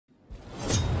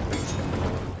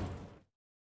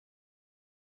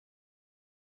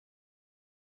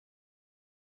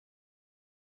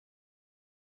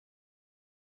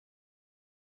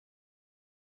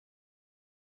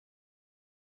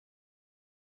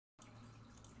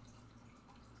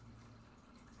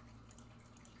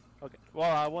Okay. Well,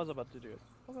 I was about to do it.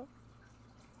 Okay.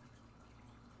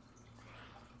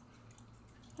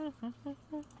 There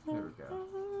we go.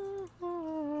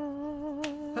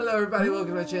 Hello everybody,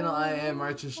 welcome to my channel. I am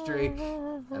MartrysDrake,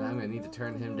 and I'm gonna need to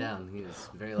turn him down. He is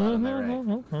very loud on my right.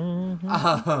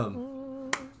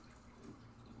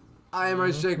 I am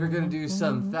MartrysDrake. We're gonna do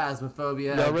some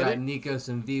Phasmophobia. I've got Nyckos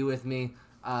and V with me.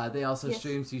 They also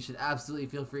stream, so you should absolutely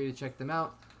feel free to check them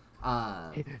out.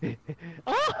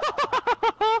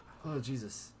 Oh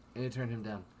Jesus, I need to turn him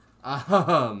down.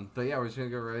 But yeah, we're just gonna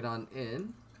go right on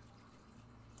in.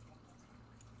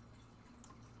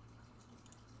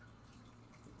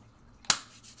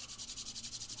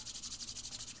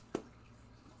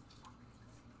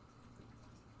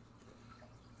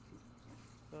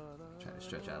 Try to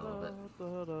stretch out a little bit.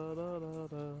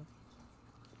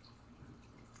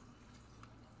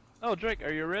 Oh, Drake,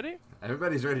 are you ready?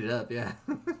 Everybody's ready up, yeah.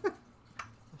 And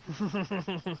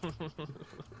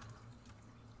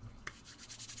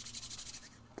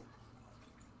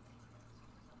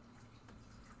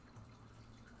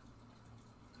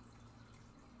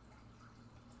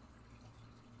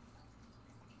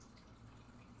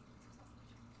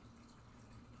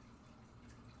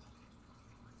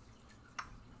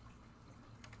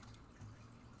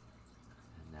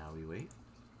now we wait.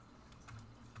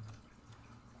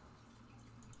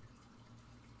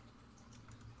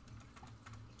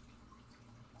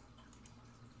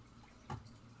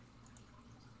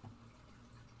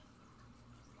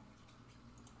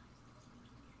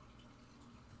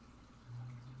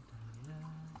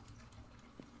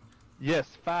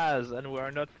 Yes, Phaz, and we are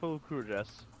not full crew,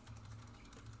 Jess.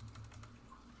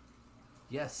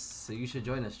 Yes, so you should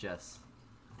join us, Jess.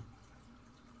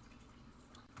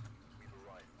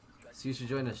 So you should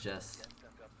join us, Jess.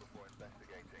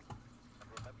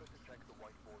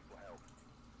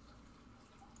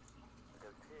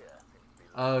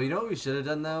 Oh, you know what we should have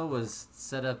done though was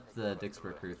set up the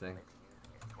Dixper crew thing.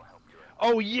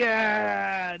 Oh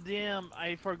yeah! Damn,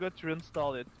 I forgot to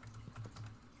install it.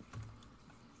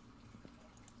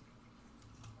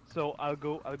 So I'll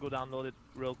go download it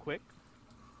real quick.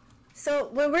 So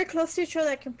when we're close to each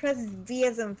other, I can press V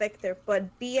as in Victor,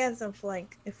 but B as in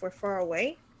flank if we're far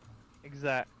away.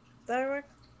 Exact. Does that work?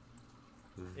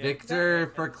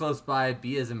 Victor for close by,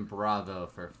 B as in Bravo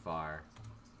for far.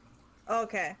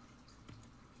 Okay.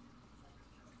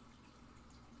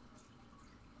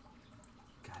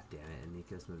 God damn it, and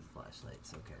Nyckos moved the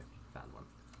flashlights. Okay, found one.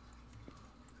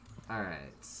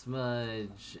 Alright,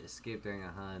 smudge, escape during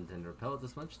a hunt, and repel with the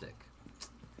smudge stick.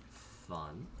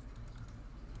 Fun.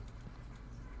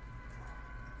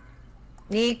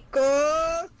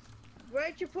 Nyckos!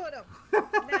 Where'd you put them?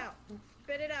 Now,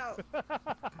 spit it out.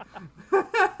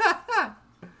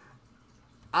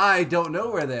 I don't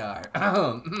know where they are.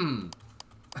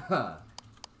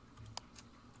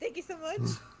 Thank you so much.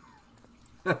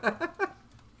 Bad,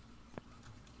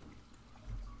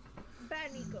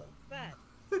 Nyckos. Bad.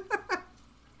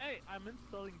 Hey, I'm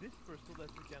installing Dixper so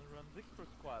that we can run Dixper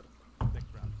squad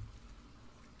next round.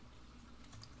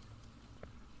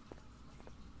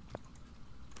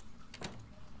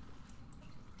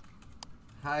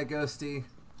 Hi, Ghosty.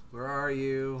 Where are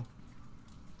you?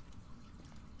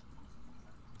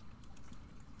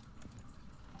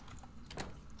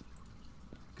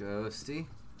 Ghosty.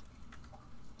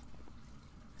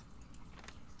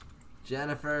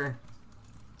 Jennifer.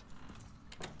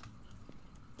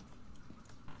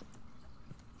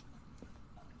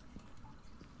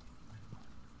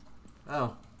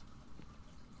 Oh.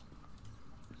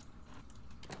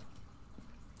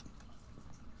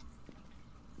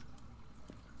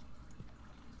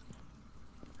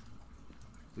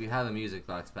 We have a music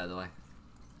box, by the way.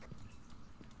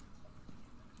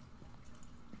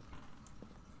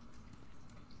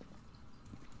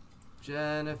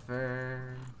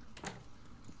 Jennifer.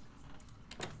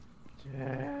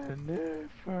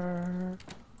 Jennifer.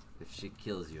 If she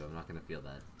kills you, I'm not gonna feel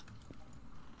that.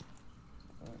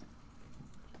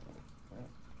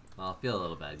 Well, I'll feel a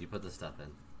little bad. You put the stuff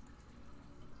in.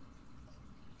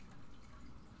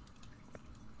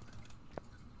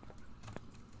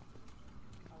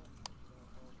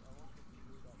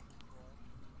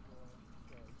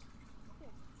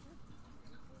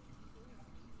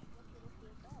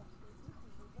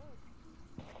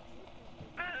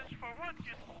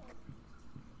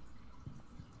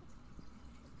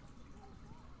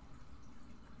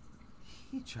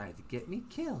 He tried to get me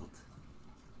killed.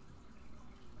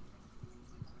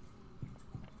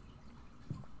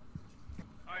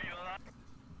 Are you alive?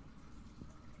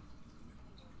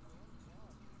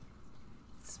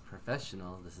 It's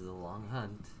professional. This is a long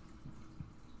hunt.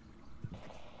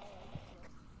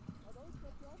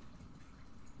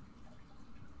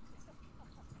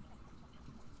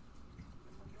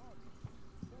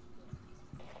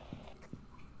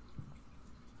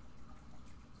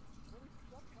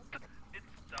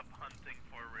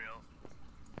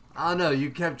 I don't know, you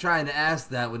kept trying to ask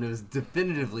that when it was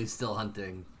definitively still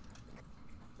hunting.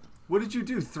 What did you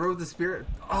do? Throw the spirit?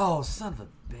 Oh, son of a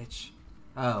bitch.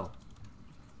 Oh.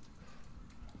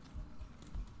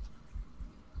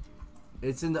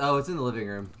 It's in the living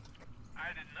room. I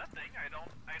did nothing. I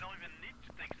don't even need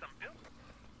to take some pills.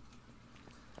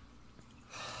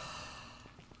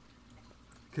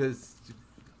 Cause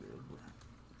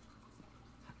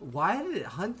why did it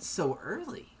hunt so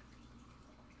early?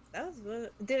 That was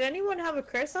good. Did anyone have a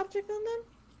curse object on them?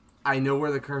 I know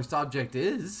where the cursed object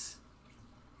is.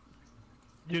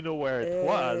 You know where it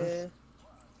was.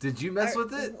 Did you mess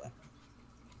with it?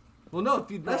 Well, no,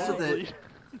 if you'd messed with it.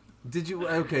 Did you?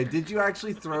 Okay, did you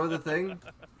actually throw the thing?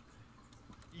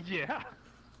 Yeah.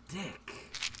 Dick.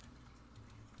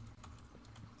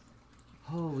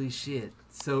 Holy shit.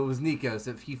 So it was Nyckos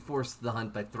if he forced the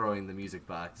hunt by throwing the music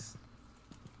box.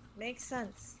 Makes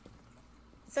sense.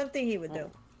 Something he would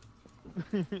do.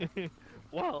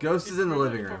 Well, Ghost is in the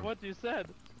living from room. what you said.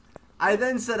 I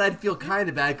then said I'd feel kind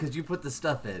of bad because you put the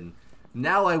stuff in.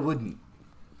 Now I wouldn't.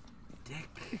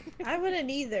 Dick. I wouldn't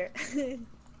either.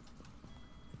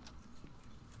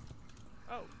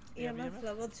 Oh. EMF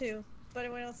level 2.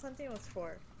 But when I was hunting, it was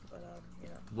 4. But, you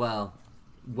know. Well,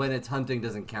 when it's hunting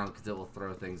doesn't count because it will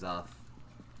throw things off.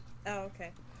 Oh, okay.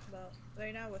 Well,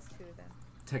 right now it was 2 then.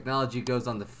 Technology goes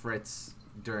on the fritz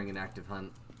during an active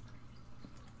hunt.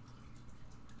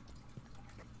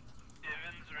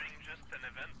 Events ring just an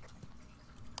event.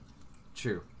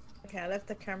 True. Okay, I left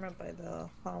the camera by the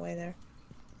hallway there.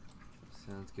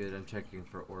 Sounds good. I'm checking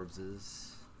for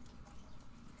orbses.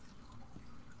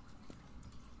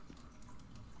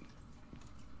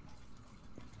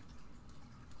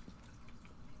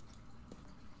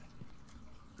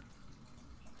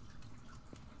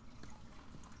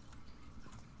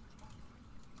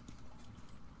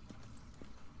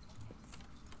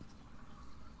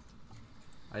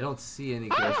 I don't see any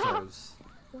ghost orbs.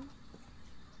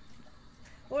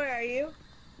 Where are you?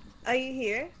 Are you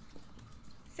here?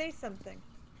 Say something.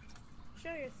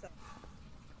 Show yourself.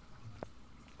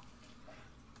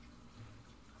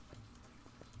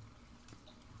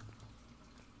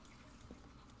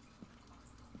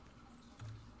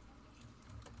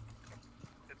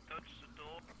 It touched the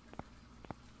door.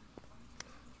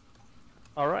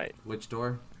 Alright. Which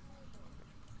door?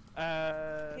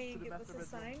 Can you To the give us master a bedroom.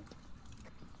 sign?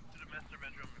 To the master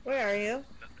bedroom. Where are you?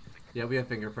 Yeah, we have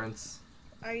fingerprints.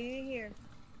 Are you here?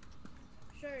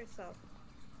 Show yourself.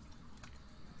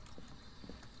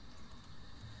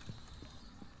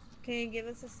 Can you give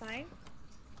us a sign?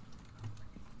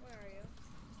 Where are you?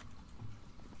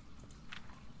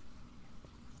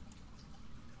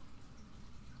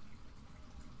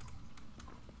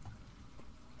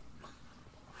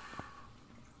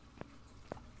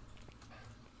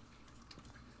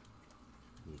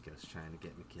 Nyckos trying to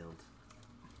get me killed.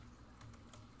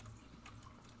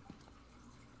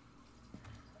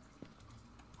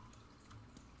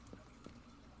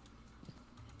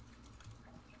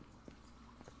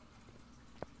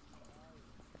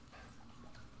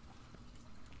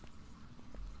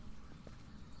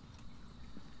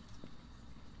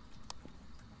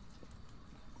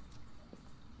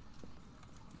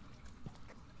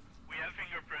 We have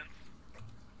fingerprints.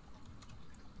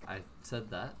 I said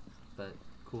that, but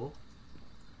cool.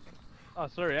 Oh,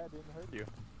 sorry, I didn't hear you.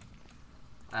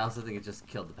 I also think it just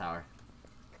killed the power.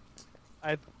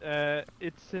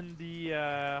 It's in the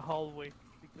hallway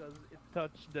because it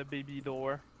touched the baby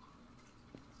door.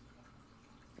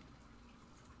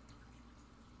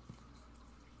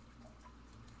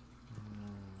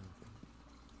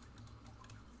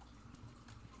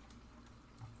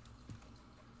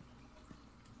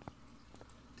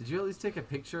 Did you at least take a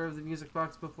picture of the music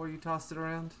box before you tossed it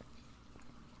around?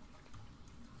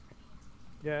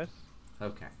 Yes.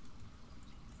 Okay.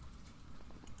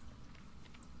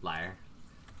 Liar.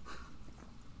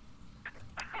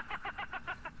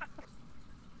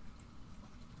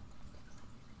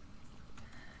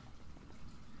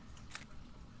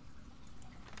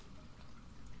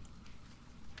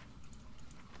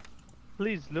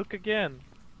 Please look again.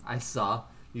 I saw.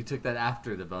 You took that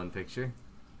after the bone picture.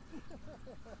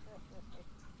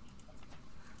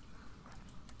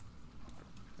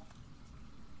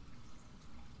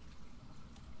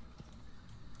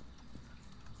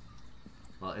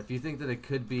 Well, if you think that it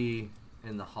could be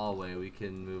in the hallway, we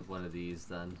can move one of these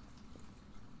then.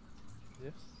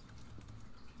 Yes.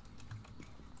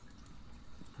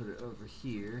 Put it over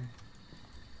here.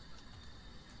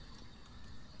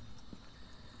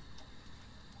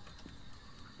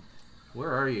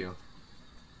 Where are you?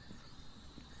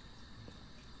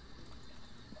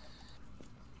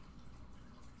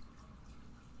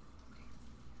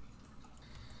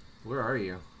 Where are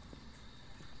you?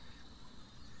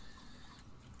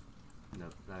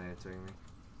 Nope, not answering me.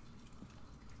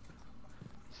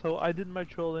 So I did my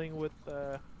trolling with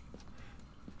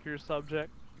pure subject.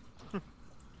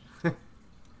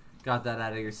 Got that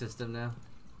out of your system now?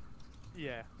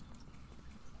 Yeah.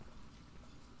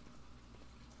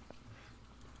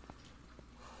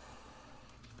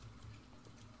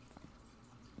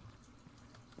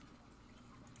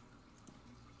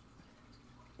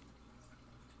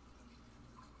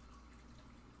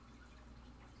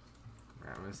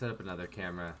 Alright, I'm gonna set up another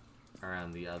camera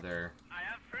around the other. I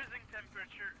have freezing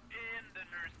temperature in the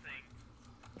nursing.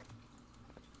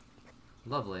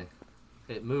 Lovely.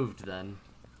 It moved then.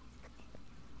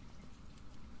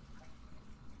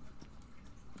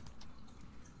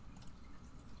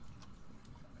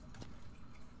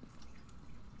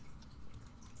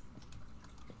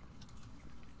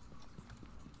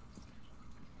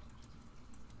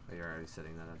 Oh, you're already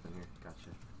setting that up in here.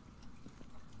 Gotcha.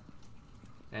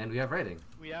 And we have writing.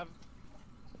 We have.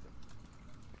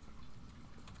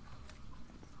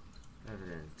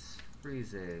 Evidence.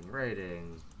 Freezing.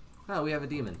 Writing. Oh, we have a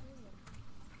demon.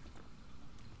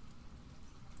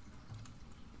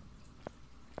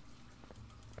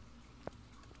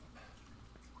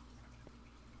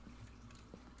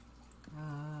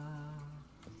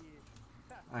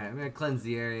 Alright, I'm gonna cleanse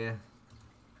the area.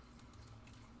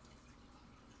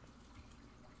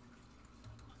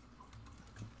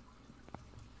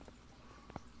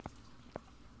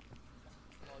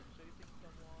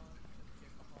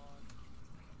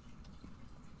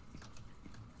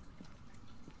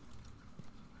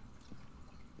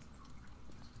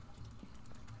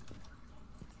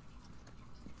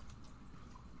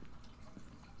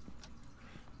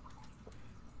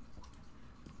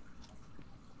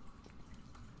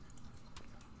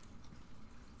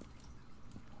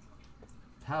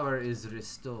 Power is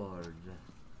restored.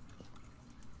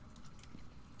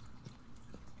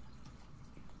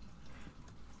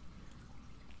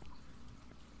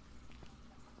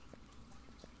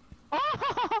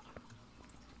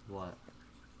 What?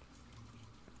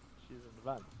 She's in the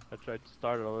van. I tried to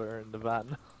start her in the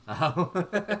van. Oh.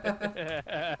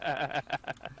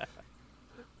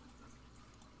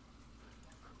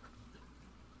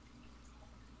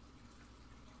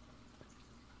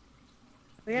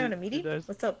 We're having a meeting? Did I-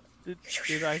 What's up? Did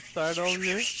I start on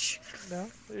you? No?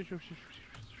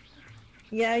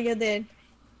 Yeah, you did.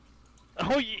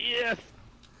 Oh yes!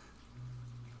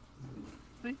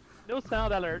 See? No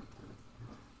sound alert.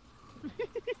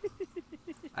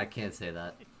 I can't say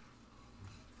that.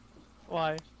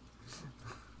 Why?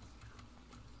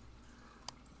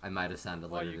 I might have sounded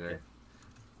Why louder you there. can't?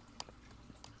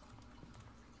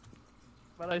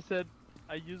 But I said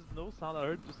I used no sound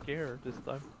alert to scare her this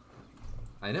time.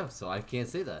 I know, so I can't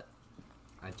say that.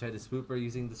 I tried to spook her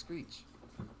using the screech.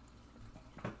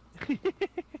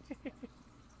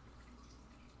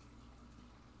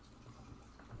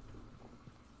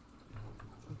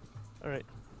 Alright.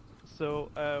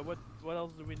 So, what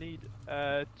else do we need?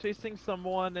 Chasing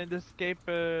someone and escape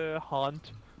a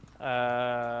hunt.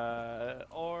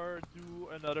 Or do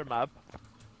another map.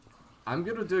 I'm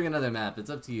good with doing another map. It's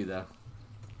up to you, though.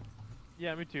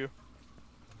 Yeah, me too.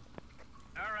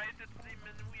 Alright, it's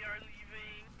Demon, we are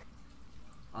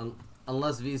leaving.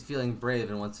 Unless V's feeling brave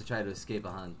and wants to try to escape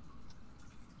a hunt.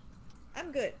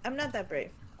 I'm good. I'm not that brave.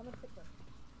 I'm a chicken.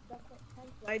 That's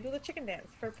why I do the chicken dance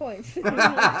for points. I'm gonna be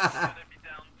down to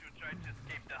try to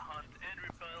escape the hunt and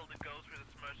repel the ghost with a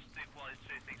smudge stick while he's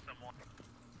chasing someone.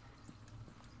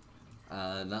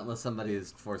 Not unless somebody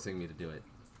is forcing me to do it.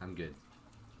 I'm good.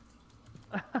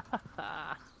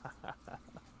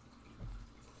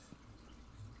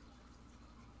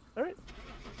 Alright.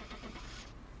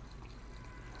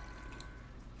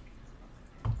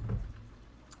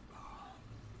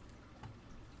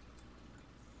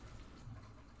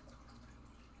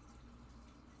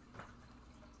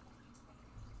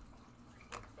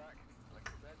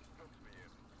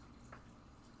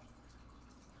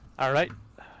 Alright.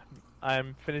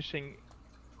 I'm finishing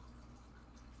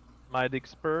my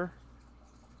Dixper.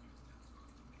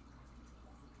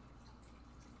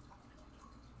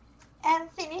 I'm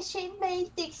finishing my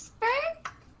Dixper.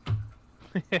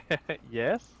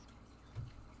 Yes.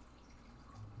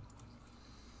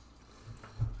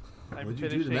 I'm What'd you do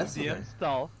to finishing mess the with her?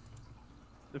 install.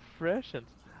 The freshened.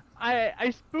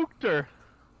 I spooked her.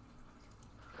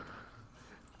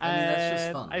 I mean, that's just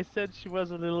And fun. I said she was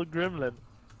a little gremlin.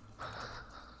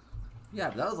 Yeah,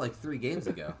 but that was like 3 games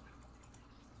ago.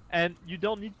 And you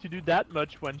don't need to do that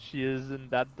much when she is in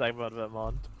that type of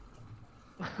amount.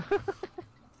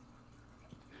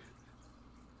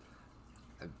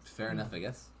 Fair enough, I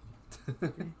guess.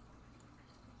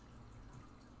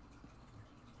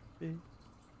 B.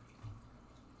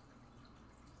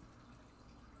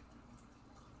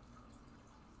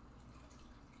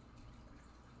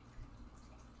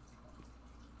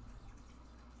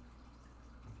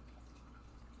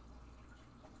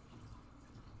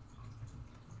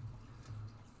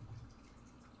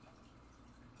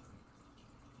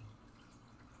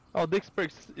 Oh, Dixper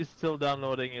is still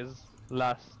downloading his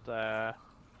last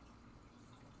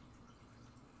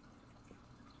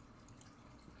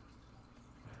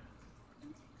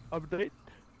update.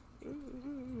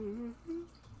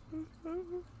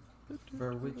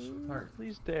 For which part?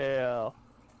 Please tell.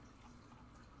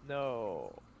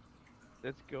 No.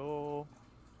 Let's go.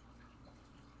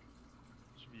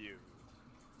 View.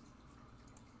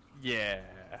 Yeah.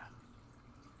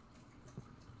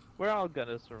 We're all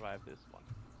gonna survive this one.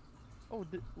 Oh,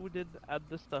 who did add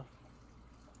the stuff?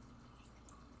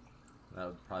 That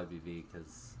would probably be V,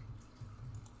 because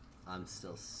I'm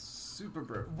still super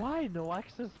broke. Why no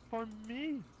access for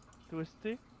me,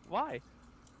 Twisty? Why?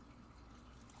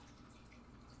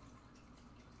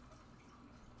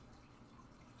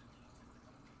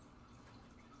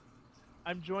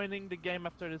 I'm joining the game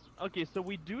after this. Okay, so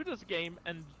we do this game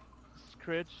and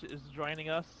Scritch is joining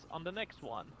us on the next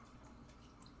one.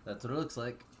 That's what it looks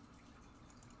like.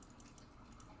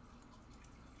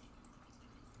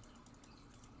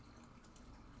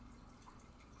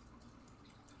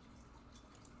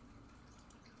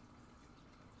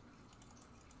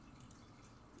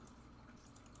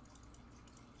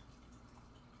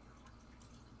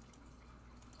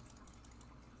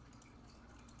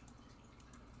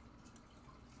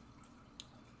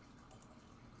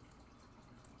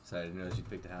 Sorry, I didn't know you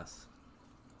picked a house.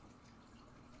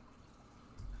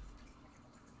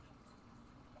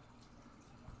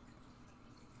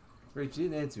 Rach, you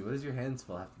didn't answer me. What does your hands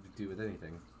full have to do with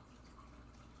anything?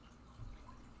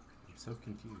 I'm so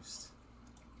confused.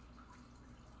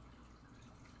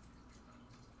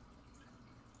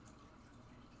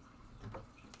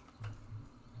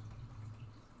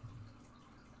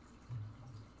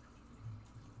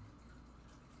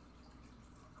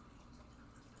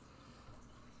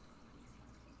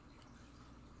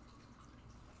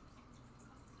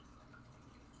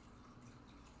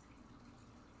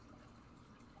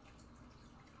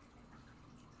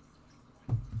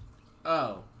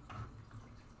 Oh.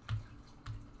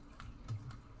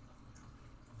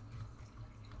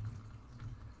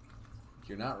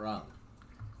 You're not wrong.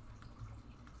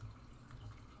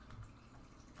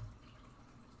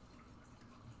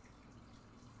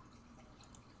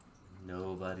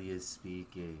 Nobody is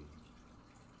speaking.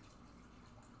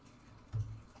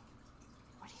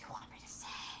 What do you want me to say?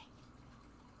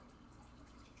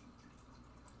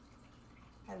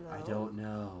 Hello? I don't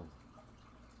know.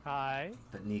 Hi.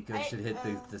 But Nyckos should hit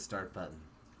the start button.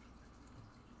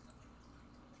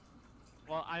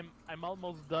 Well, I'm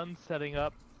almost done setting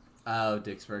up. Oh,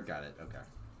 Dixper, got it. Okay.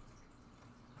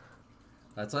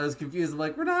 That's why I was confused. I'm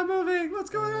like, we're not moving. What's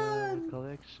going on?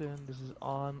 Collection. This is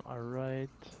on. All right.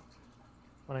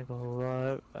 When I go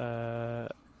live,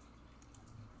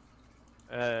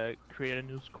 create a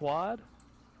new squad.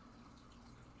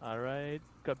 All right.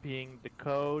 Copying the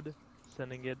code,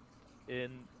 sending it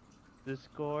in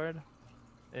Discord,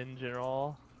 in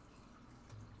general.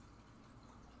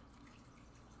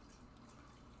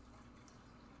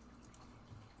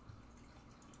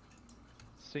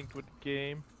 Synced with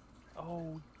game.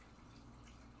 Oh.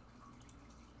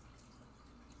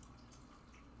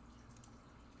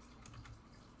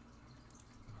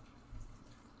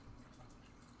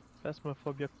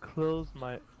 Phasmophobia closed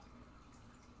my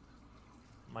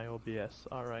OBS.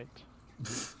 All right.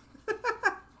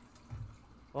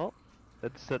 Well,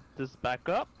 let's set this back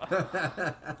up.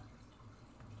 That's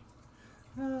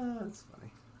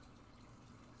funny.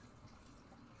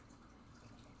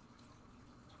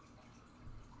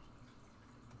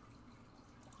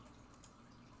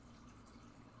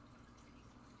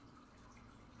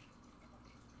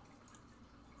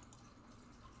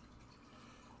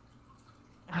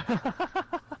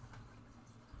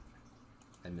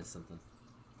 I missed something.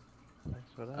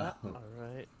 Thanks for that. Oh.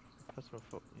 Alright.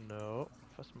 No.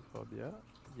 Phasmophobia.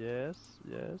 Yes,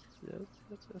 yes, yes,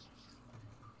 yes, yes.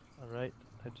 Alright,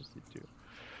 I just need to.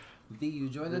 V, you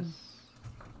join in?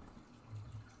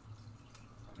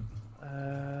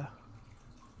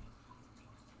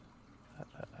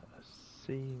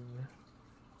 Scene.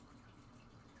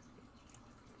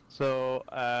 So,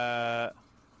 have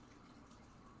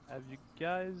you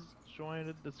guys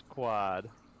joined the squad?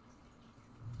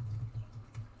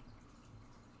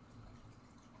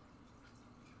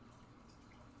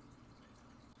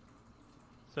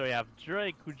 So we have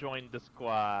Drake who joined the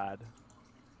squad.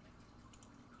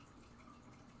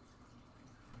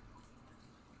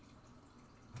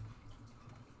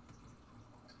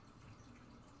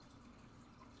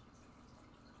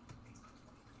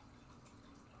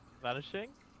 Vanishing?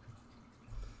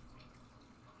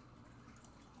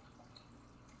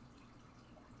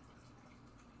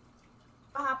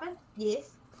 What happened?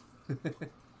 Yes.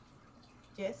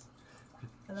 Yes.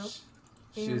 Hello.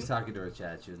 She was talking to her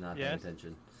chat. She was not paying Yes.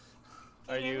 attention.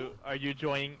 Are you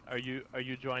joining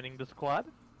the squad?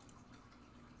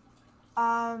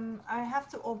 I have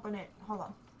to open it. Hold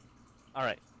on. All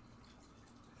right.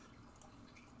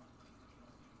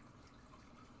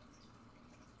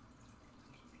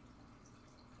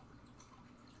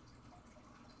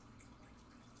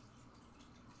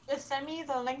 Just send me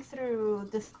the link through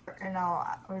Discord and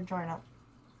I'll join up.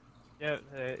 Yeah,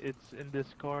 it's in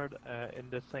Discord, in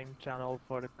the same channel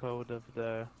for the code of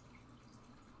the...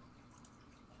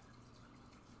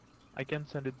 I can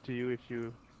send it to you if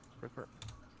you prefer.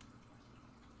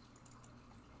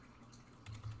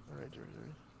 Alright.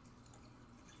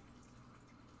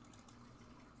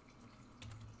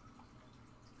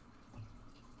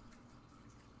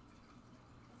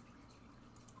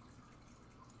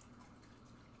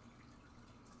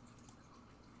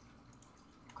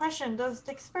 Question, does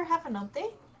Dixper have an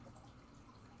update?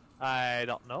 I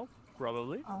don't know,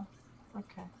 probably. Oh,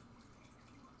 okay.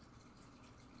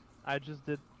 I just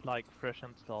did like fresh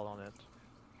install on it.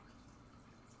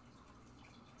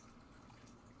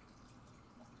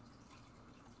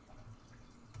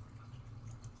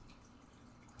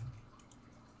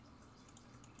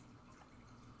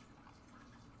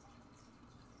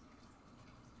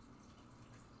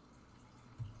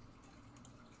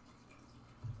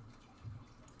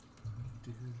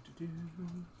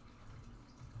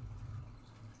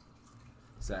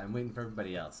 So I'm waiting for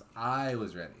everybody else. I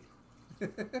was ready.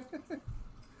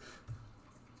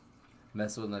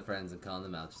 Messing with my friends and calling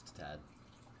them out just a tad.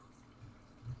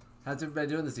 How's everybody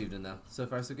doing this evening, though? So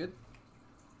far, so good?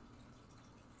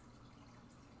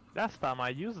 Last time I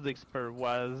used Dixper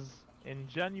was in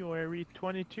January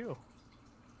 22.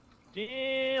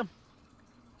 Damn!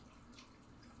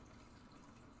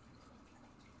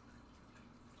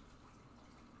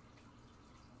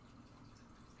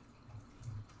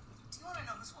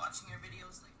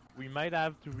 We might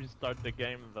have to restart the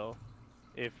game though,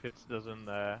 if it doesn't.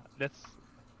 Let's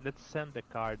send the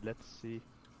card. Let's see.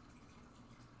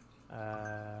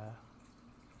 Let's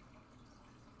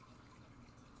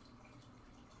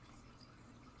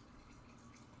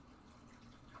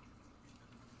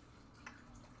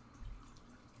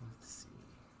see.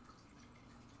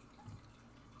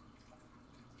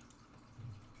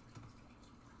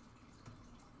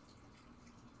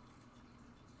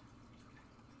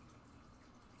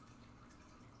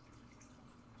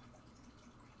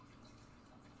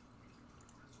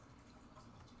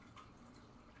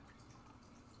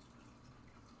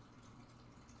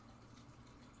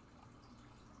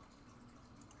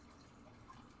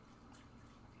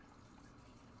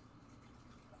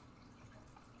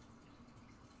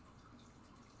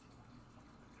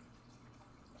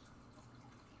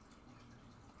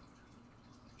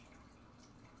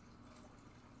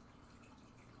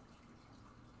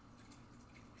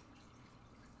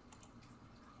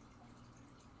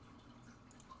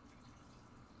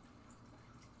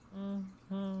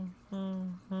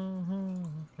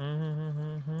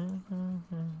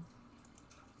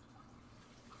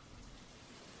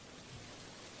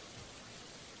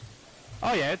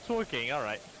 Oh yeah, it's working. All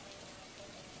right.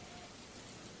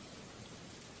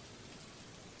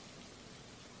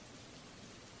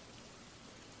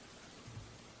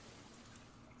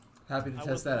 Happy to I test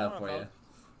was that more out for you. about-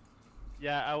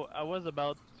 Yeah, I was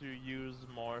about to use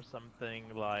more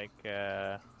something like.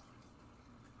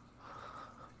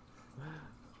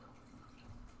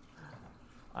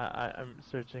 I'm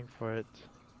searching for it.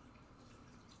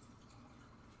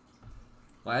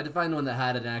 Well, I had to find one that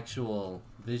had an actual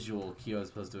visual cue as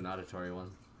opposed to an auditory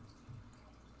one.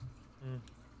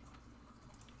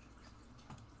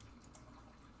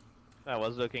 I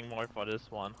was looking more for this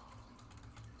one.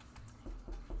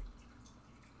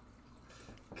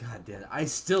 God damn it. I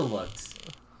still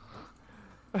looked.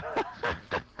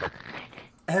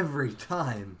 Every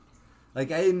time. Like,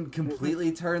 I didn't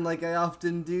completely turn like I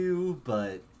often do,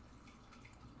 but...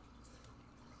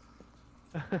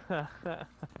 Gonna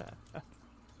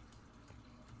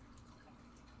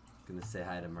say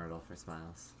hi to Myrtle for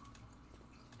smiles.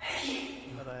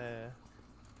 But,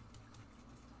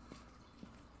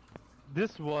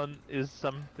 this one is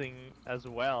something as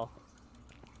well.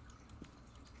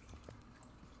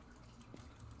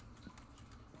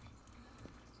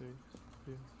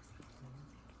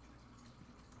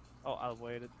 Oh, I'll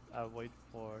wait it. I'll wait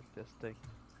for testing.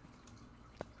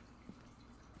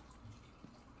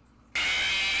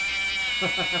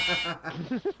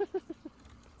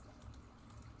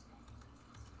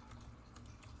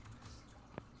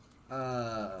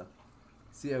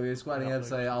 So yeah, we were squatting Yeah,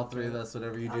 outside, all like, three of us.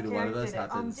 Whatever you do to Okay, one I of us did it.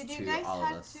 happens Did you to guys all of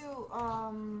have us.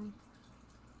 to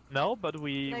No, but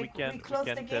we like can close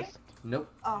the game? test. Nope.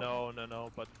 Oh,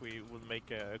 No, but we will make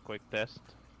a quick test.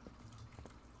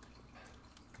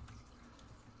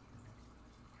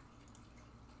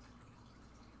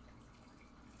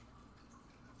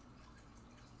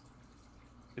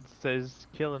 It says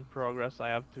kill in progress. I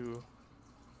have to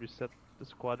reset the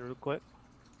squad real quick.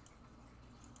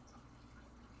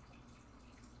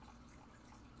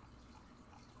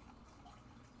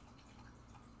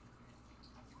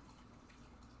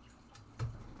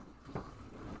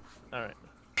 Alright.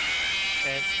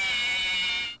 And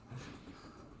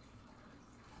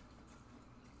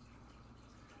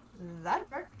that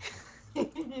worked.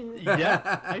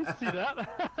 yeah, I see that.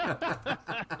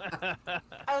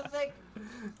 I was like,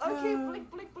 okay,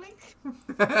 blink, blink, blink.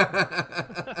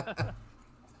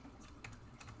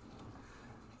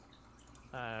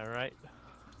 Alright.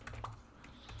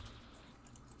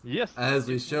 Yes. As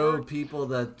we it show worked. people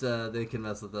that they can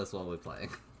mess with us while we're playing.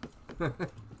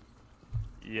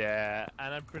 Yeah,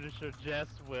 and I'm pretty sure Jess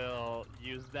will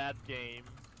use that game.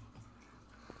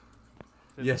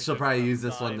 since Yeah, we she'll took probably some use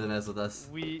this one time. to mess with us.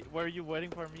 Were you waiting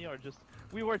for me or just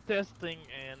we were testing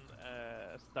and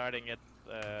starting it,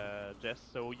 Jess?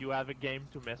 So you have a game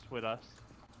to mess with us.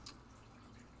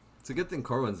 It's a good thing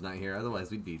Corwin's not here,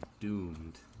 otherwise we'd be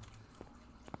doomed.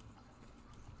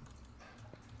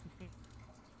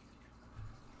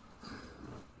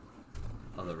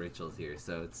 Although Rachel's here,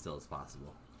 so it still is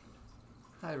possible.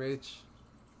 Hi, Rach.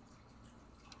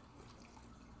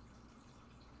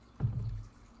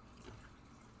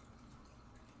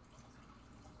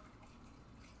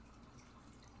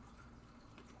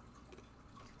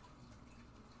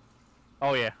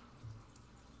 Oh yeah.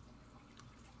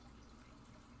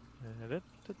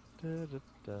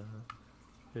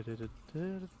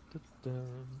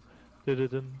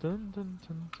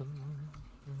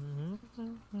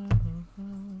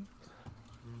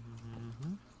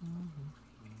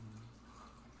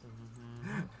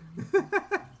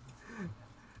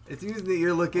 It seems that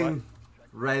you're looking What?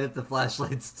 right at the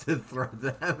flashlights to throw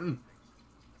them.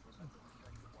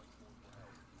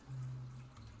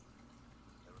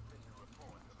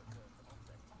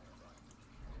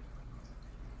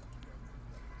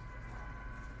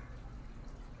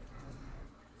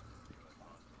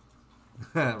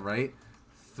 Right?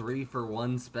 3 for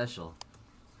 1 special.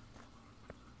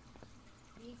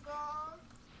 Nyckos.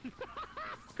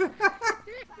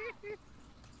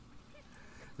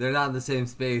 They're not in the same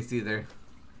space either.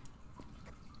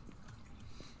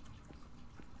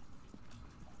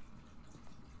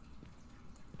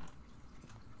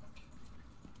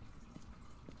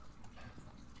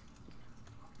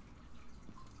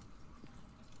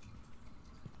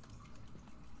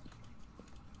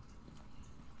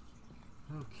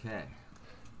 Okay.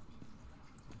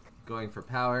 Going for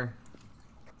power.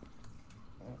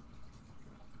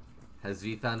 Has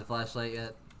V found a flashlight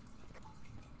yet?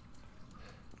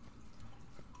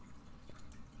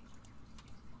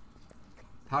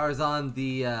 Power's on.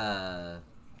 The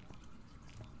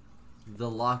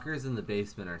lockers in the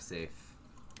basement are safe.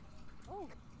 Oh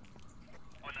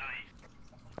nice.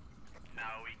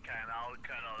 Now we can all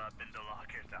cuddle up in the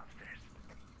lockers downstairs.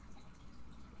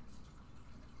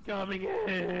 Coming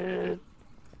in.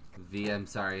 V, I'm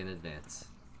sorry in advance.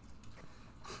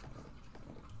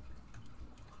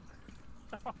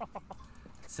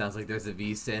 Sounds like there's a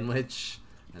V sandwich,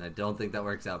 and I don't think that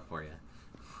works out for you.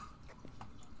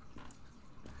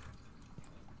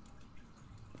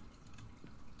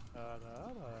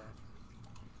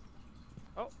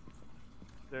 Oh,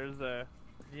 there's a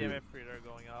EMF reader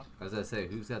going off. I was gonna say,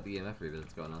 who's got the EMF reader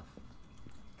that's going off?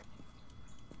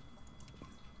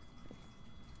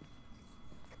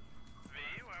 V,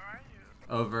 where are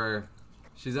you? Over,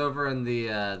 she's over in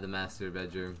the master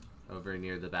bedroom, over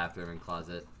near the bathroom and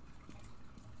closet.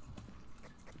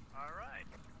 All right.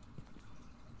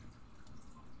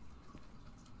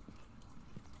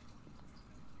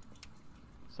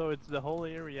 So it's the whole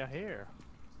area here.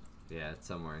 Yeah, it's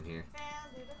somewhere in here.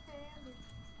 Found it, I found it.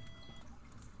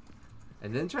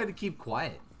 And then try to keep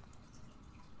quiet.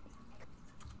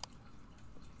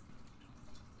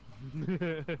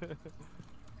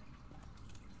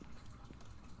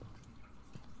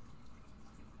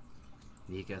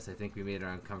 Nyckos, I think we made her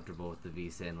uncomfortable with the V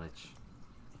sandwich.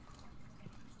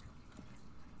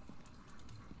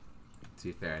 To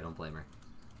be fair, I don't blame her.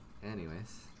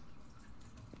 Anyways.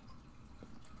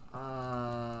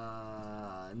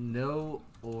 No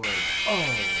or...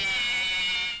 Oh!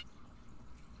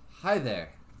 Hi there.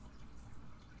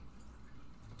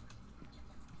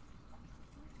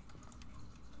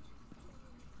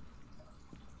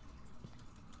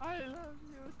 I love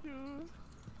you too.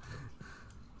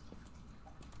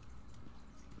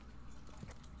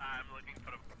 I'm looking for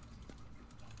them.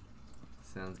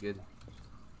 Sounds good.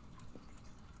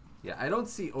 Yeah, I don't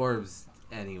see orbs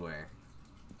anywhere.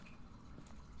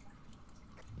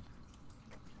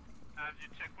 Have you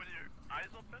checked with your eyes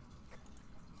open?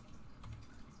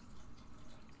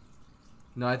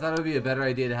 No, I thought it would be a better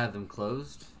idea to have them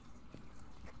closed.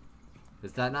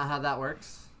 Is that not how that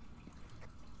works?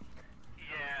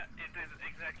 Yeah, it is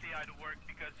exactly how it works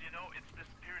because you know it's the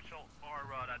spiritual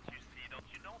aura that you see.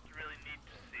 You don't really need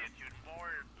to see it. You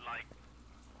more like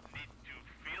need to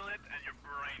feel it, and your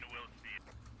brain will see it.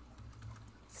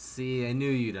 See, I knew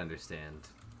you'd understand.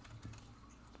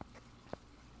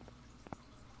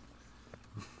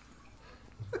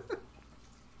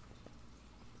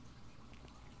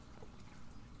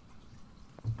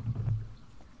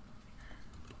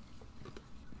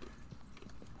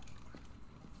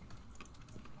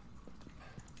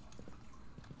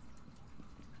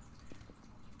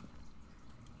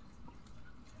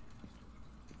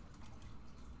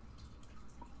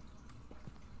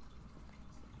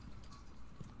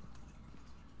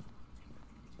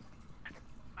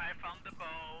 I found the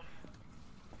bone.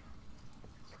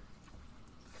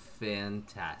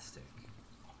 Fantastic.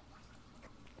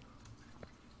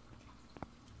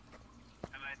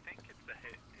 And I think it's a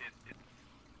hit.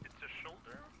 It's a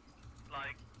shoulder,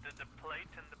 like the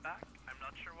plate in the back. I'm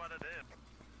not sure what it is.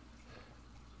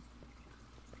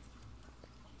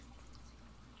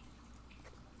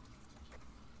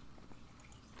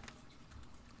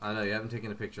 I know you haven't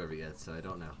taken a picture of it yet, so I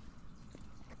don't know.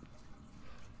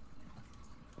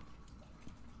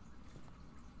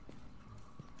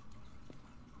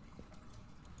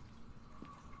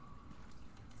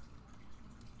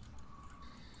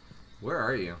 Where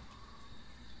are you?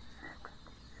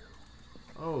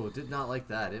 Oh, did not like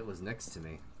that. It was next to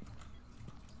me.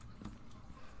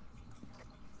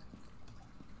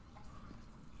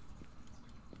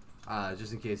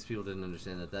 Just in case people didn't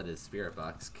understand that, that is Spirit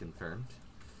Box confirmed.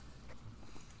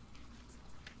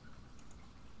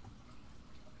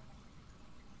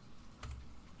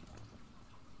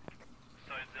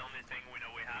 So it's the only thing we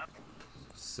know we have.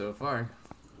 So far.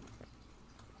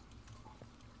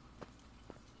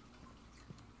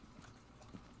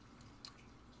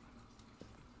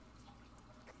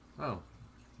 Oh,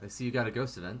 I see you got a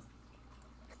ghost event.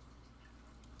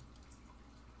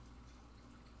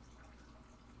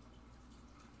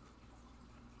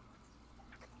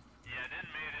 Yeah, I didn't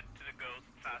make it to the ghost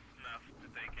fast enough to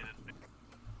take it.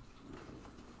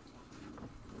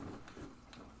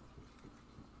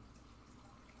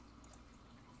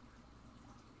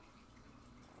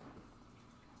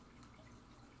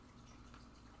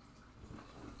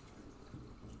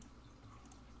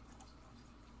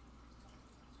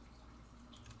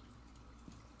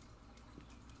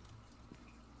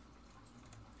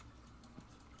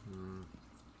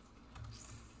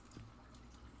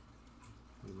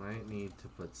 We might need to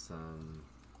put some...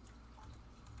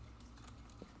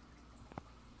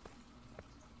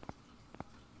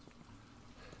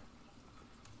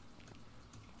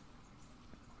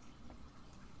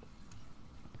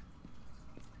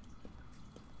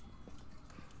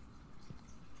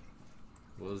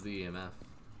 What was the EMF?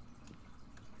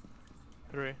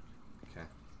 3. Okay.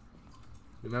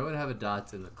 We might want to have a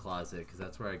dot in the closet, because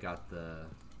that's where I got the...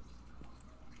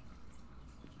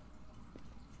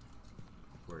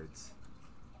 words.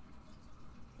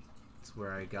 It's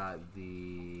where I got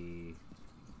the...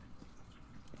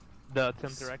 The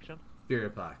temp direction?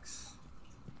 Spirit Box.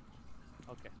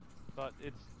 Okay. But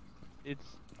it's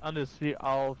honestly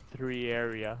all 3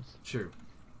 areas. True.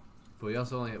 But we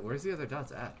also only... Where's the other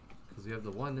dots at? Because we have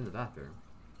the one in the bathroom.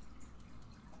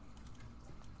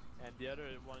 And the other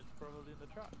one is probably in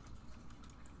the truck.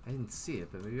 I didn't see it,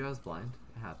 but maybe I was blind.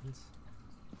 It happens.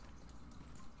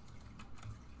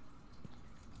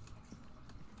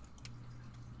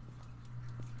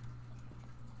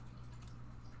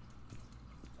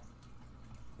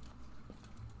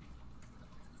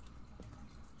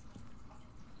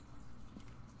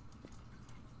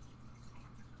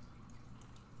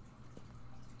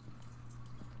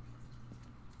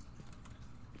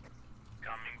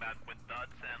 Coming back with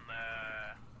dots and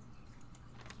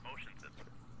motion sensor.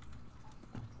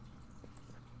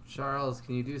 Charles,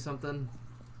 can you do something?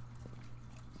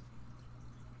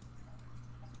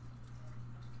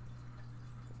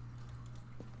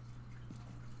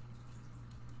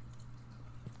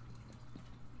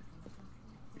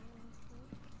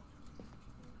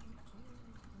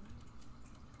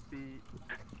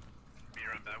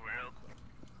 in that world.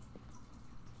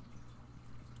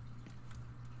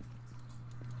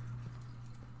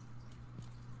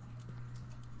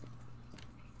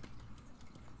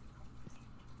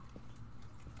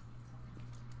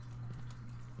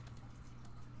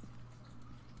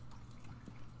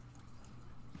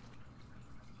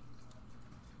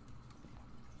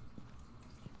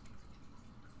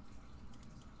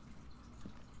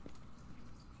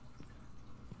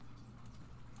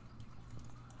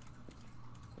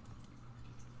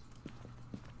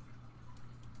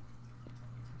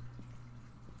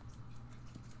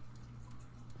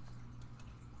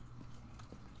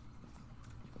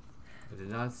 I did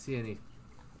not see any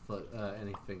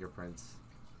any fingerprints.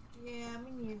 Yeah,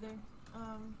 me neither.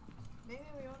 Maybe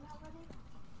we don't have any?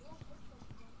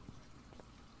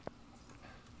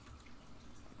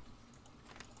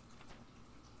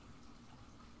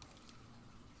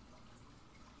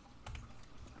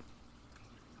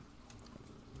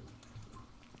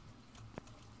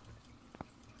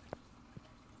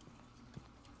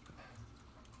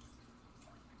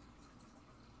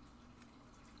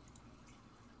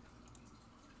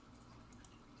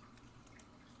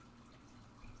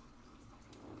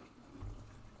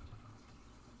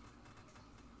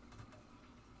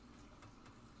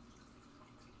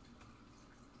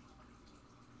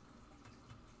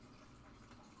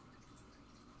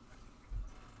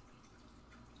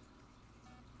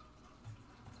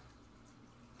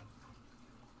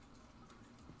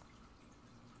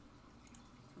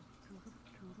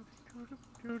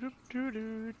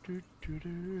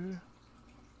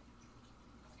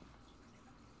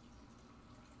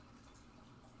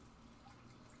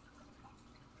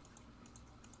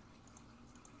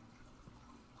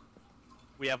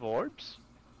 We have orbs?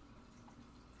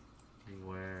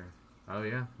 Where? Oh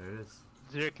yeah, there it is.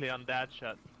 Directly on that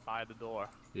shot by the door.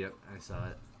 Yep, I saw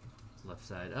it. Left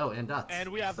side. Oh, and dots. And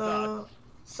we have So, dots.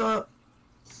 so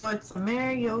it's a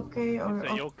mare, yokai, or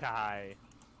It's a yokai.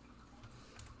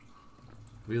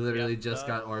 We literally Yep, just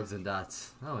got dots. orbs and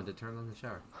dots. Oh, and to turn on the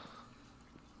shower.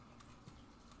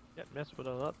 Yeah, mess with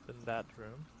it up in that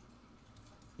room.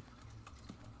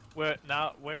 Where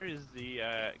is the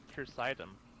cursed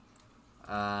item?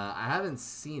 I haven't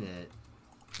seen it.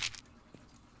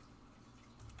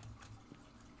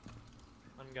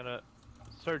 I'm gonna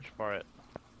search for it.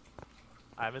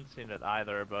 I haven't seen it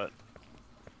either, but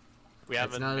we It's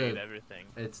haven't not made a- everything.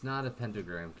 It's not a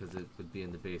pentagram because it would be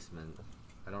in the basement.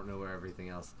 I don't know where everything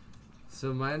else.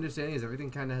 So my understanding is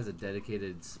everything kind of has a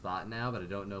dedicated spot now, but I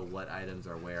don't know what items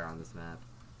are where on this map.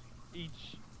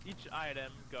 Each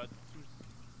item got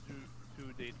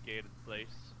two dedicated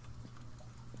place.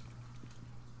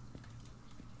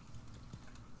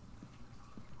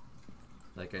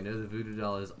 Like I know the voodoo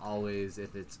doll is always,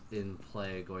 if it's in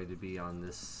play, going to be on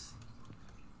this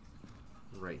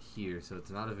right here. So it's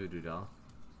not a voodoo doll.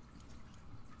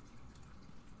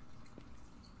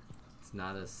 It's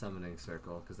not a summoning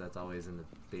circle because that's always in the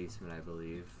basement, I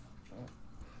believe.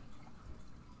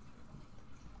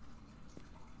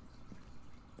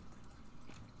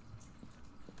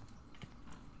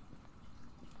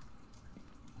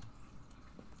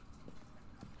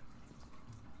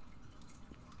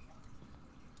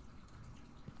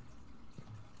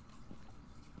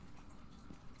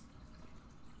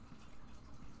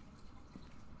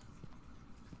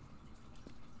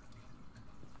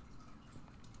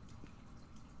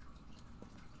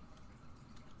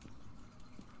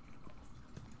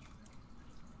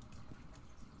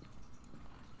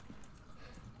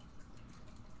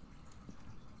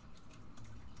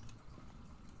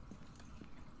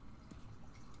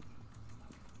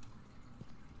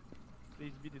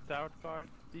 Please be the tarot card.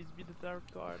 Please be the tarot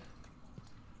card.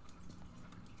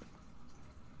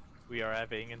 We are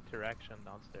having interaction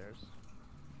downstairs.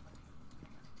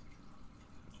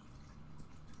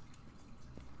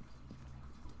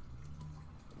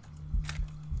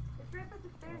 It's right at the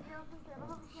stairs, yeah, I think I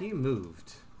don't He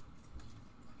moved.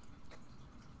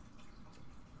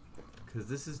 Because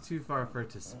this is too far for it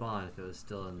to spawn if it was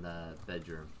still in the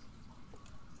bedroom.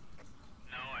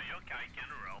 No, a yokai can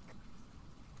roll.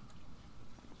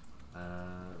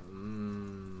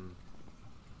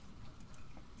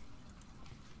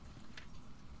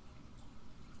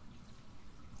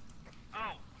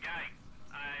 Oh, guy,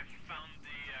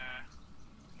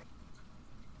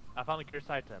 I found the cursed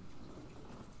item.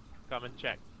 Come and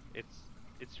check.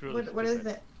 It's really What is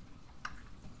stupid. it?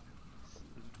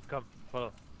 Come,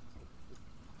 follow.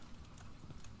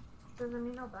 Does it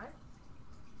mean I'll die?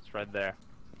 It's right there.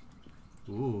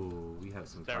 Ooh, we have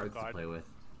some Tarot cards to card. play with.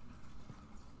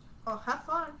 Oh, have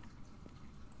fun.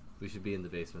 We should be in the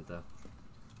basement though.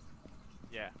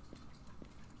 Yeah.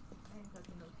 I ain't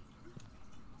touching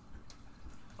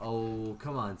Oh,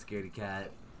 come on, scaredy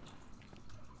cat.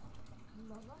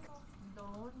 No,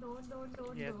 no, no, no,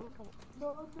 no, Yes, no, come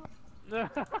no, no. on.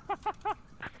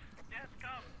 Yes,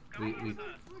 come We on we with us.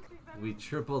 we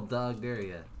triple dogged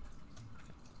area.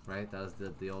 Right? That was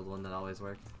the old one that always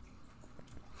worked.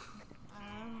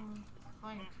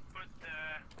 Fine. Put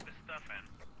the stuff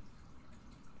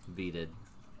in. V did.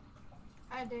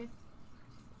 I did.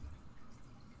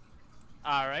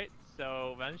 Alright,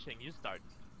 so vanishing, you start.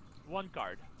 1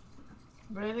 card.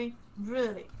 Really?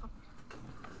 Really?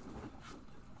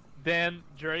 Then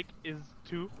Drake is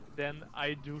 2, then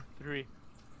I do 3.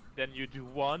 Then you do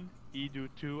 1, he do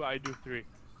 2, I do 3.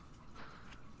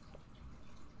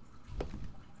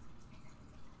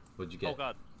 What'd you get? Oh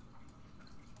god.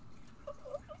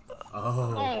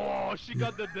 Oh. Oh, she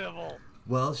got the devil.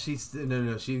 Well, no, she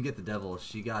didn't get the devil.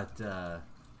 She got No,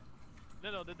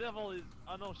 the devil is.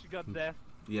 Oh no, she got death.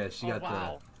 yeah, she Oh, got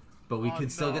wow. But we Oh,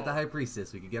 could still get the no. high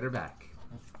priestess. We could get her back.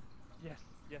 Yes,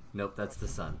 yes, Nope, that's the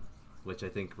sun, which I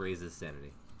think raises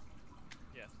sanity.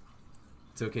 yes.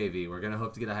 It's okay, V. We're gonna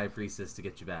hope to get a high priestess to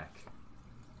get you back.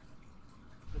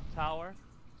 The tower,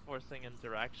 forcing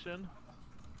interaction.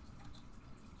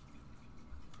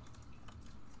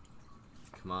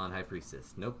 Come on, high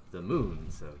priestess. Nope, the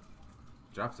moon. So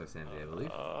drops our sanity, I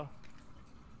believe.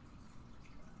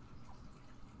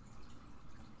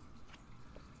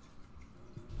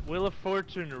 Wheel of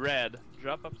Fortune red.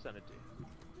 Drop up sanity.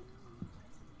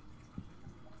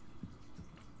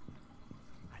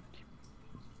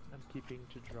 I'm keeping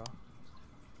to draw.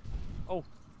 Oh.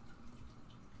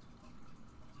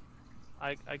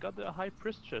 I got the high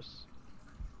priestess.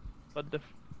 But the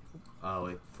Oh,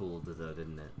 it fooled though,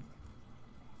 didn't it?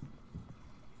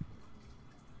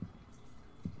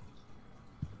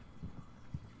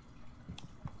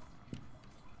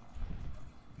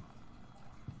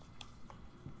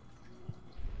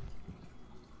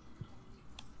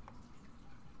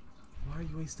 Why are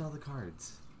you wasting all the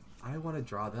cards? I want to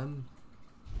draw them.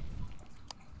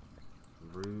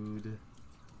 Rude.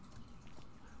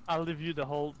 I'll leave you the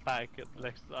whole packet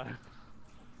next time.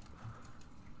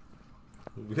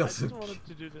 We I also just wanted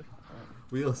to do this.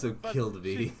 we also But killed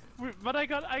V. But I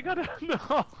got a I got a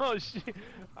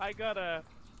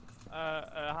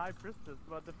high priestess,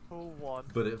 but the full one.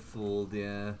 But it fooled,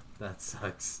 yeah. That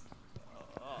sucks.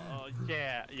 Oh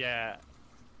yeah.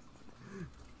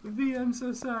 V, I'm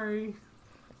so sorry. Yeah,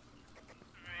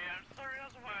 I'm sorry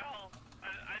as well.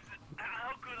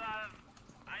 How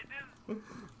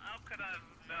could I have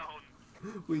known?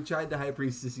 We tried to high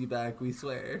priestess you back, we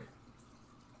swear.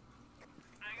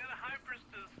 I got a high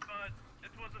priestess, but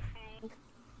it was a fool.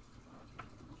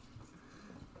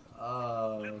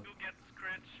 Let's go get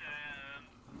Scritch and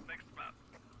next map.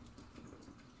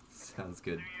 Sounds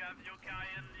good. Do you have yokai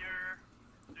in your...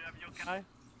 Do you have yokai? Hi.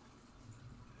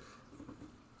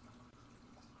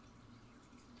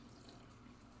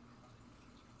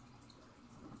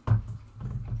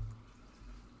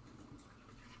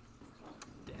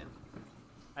 Damn.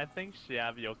 I think she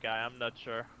have yokai. I'm not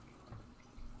sure.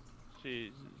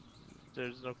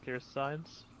 There's no clear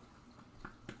signs.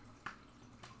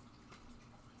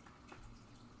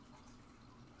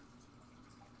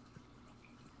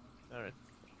 Alright.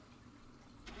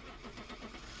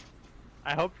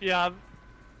 I hope you have.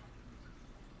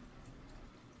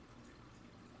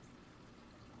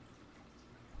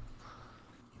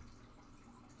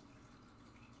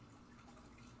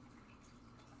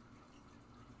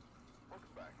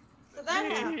 So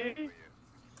that happened.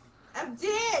 I'm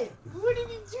dead! What did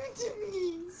you do to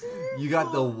me? You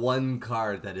got the one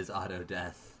card that is auto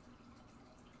death.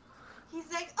 He's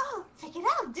like, oh, pick it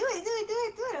up, do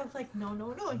it. I was like,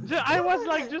 no. I was do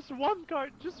like, it. just one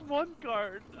card.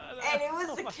 And it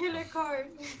was the killer card.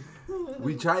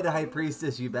 We tried to high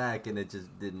priestess you back and it just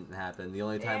didn't happen. The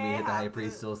only time we It hit the high happened.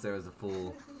 priestess there was a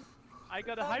fool. I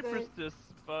got a Oh, high good. priestess,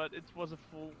 but it was a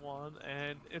full one,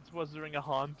 and it was during a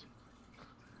hunt.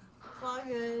 It's all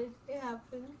good. It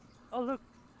happened. Oh look,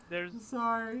 there's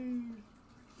Sorry.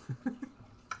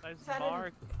 a Sorry.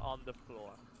 mark on the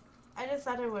floor. I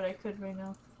decided what I could right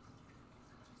now.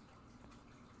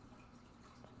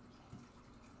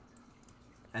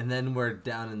 And then we're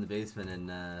down in the basement and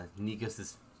Nyckos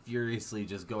is furiously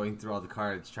just going through all the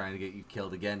cards trying to get you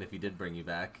killed again if he did bring you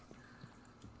back.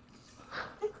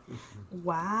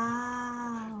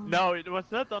 Wow. No, it was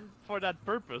not done for that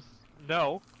purpose.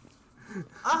 No.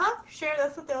 Sure,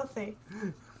 that's what they'll say.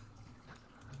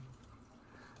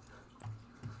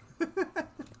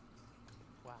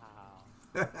 Wow.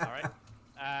 Alright.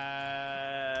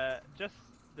 Just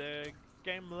the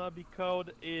game lobby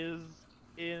code is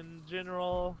in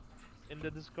general in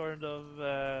the Discord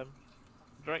of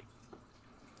Drake.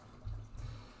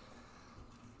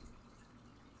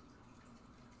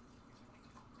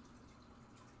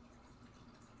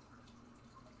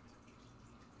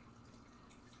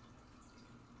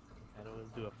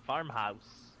 do a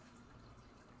farmhouse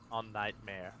on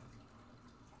Nightmare.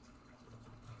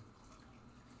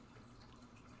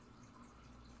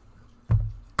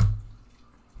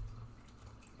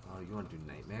 Oh, you want to do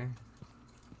Nightmare?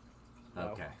 No.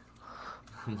 Okay.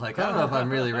 I'm like, I don't know if I'm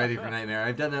really ready for Nightmare.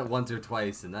 I've done it once or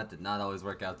twice, and that did not always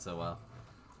work out so well.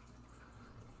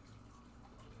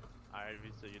 Alright,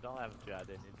 so you don't have to add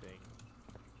anything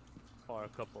for a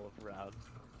couple of rounds,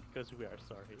 because we are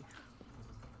sorry.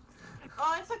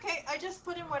 Oh, it's okay. I just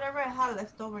put in whatever I had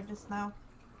left over just now.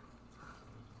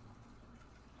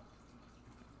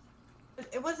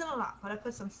 It wasn't a lot, but I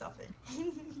put some stuff in.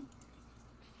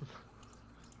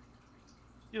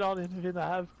 You don't even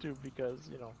have to, because,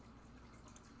 you know.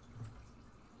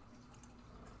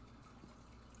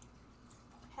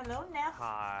 Hello, Neff.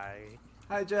 Hi.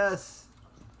 Hi, Jess.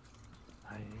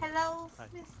 Hi. Hello, Hi.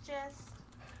 Miss Jess.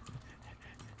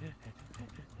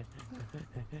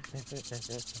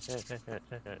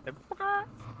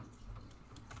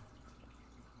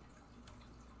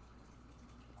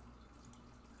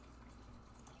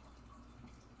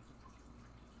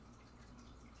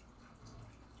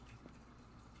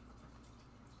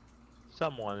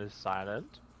 Someone is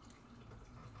silent.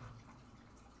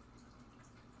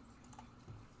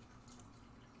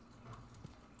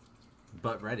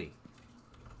 But ready.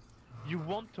 You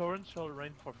want torrential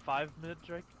rain for 5 minutes,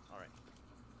 Drake? Alright.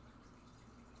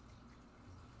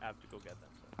 I have to go get them.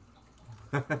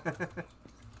 So.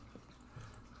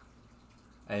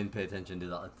 I didn't pay attention to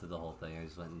the whole thing. I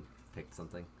just went and picked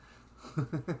something.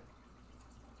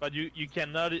 But you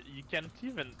cannot, you can't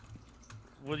even.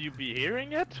 Will you be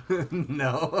hearing it?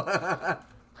 No.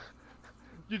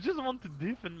 You just want to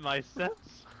deepen my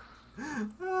sense?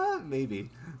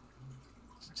 Maybe.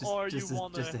 Or just you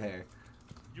wanna- just a hair.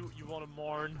 You wanna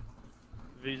mourn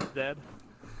V's dead?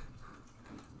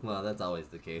 Well, that's always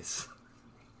the case.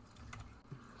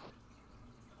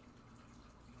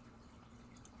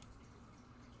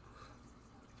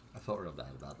 I felt real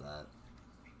bad about that.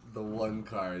 The one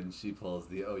card she pulls,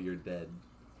 the "Oh, you're dead."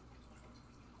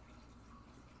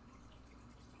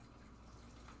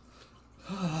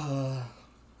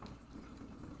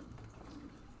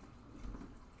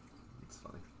 It's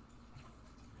funny.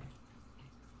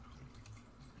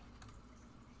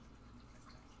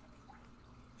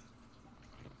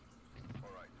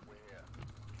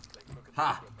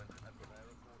 Ha!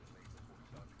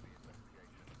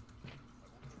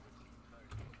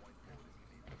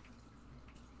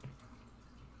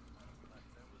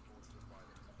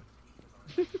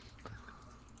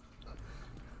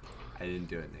 I didn't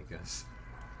do it, Nyckos.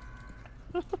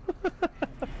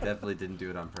 Definitely didn't do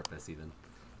it on purpose, even.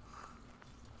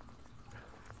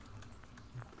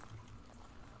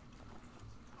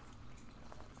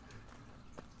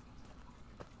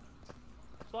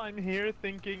 So I'm here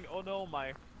thinking, oh no,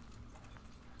 my...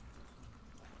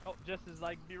 Oh, Jess is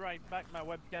like, be right back, my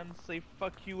webcam say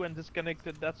fuck you and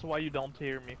disconnected, that's why you don't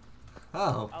hear me.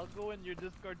 Oh. I'll go in your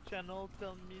Discord channel,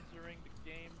 tell me during the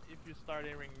game if you start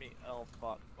hearing me. Oh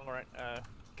fuck, alright,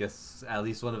 Guess at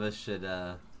least one of us should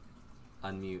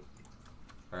unmute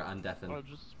or undeafen. I'll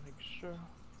just make sure.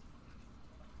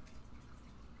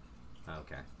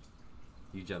 Okay.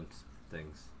 You jumped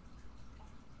things.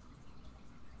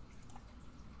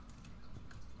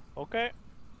 Okay.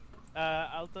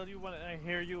 I'll tell you when I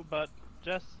hear you, but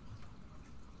just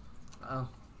Oh.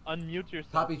 unmute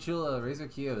yourself. Poppy Chula Razor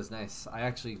Kyo is nice. I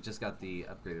actually just got the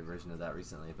upgraded version of that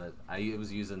recently, but I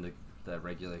was using the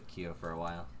regular Kyo for a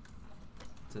while.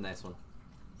 It's a nice one.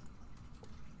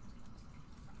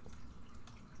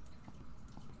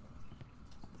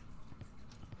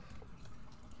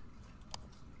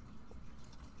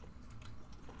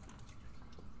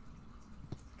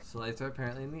 So lights are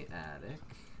apparently in the attic.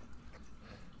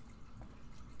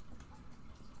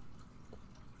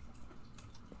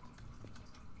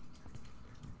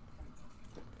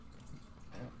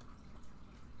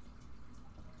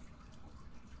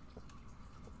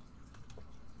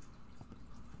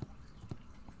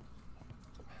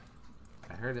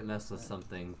 I heard it messed with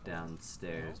something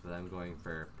downstairs, but I'm going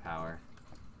for power.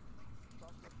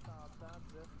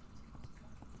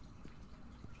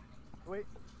 Wait.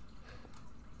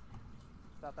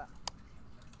 Stop that.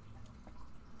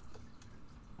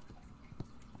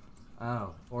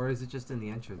 Oh, or is it just in the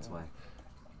entranceway?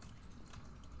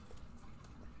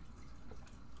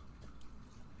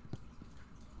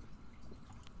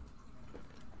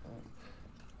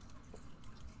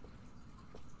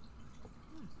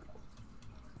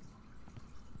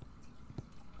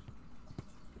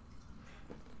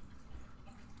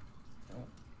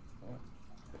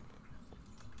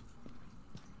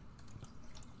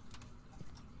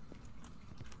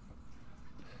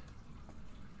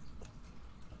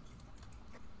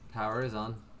 power is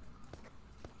on.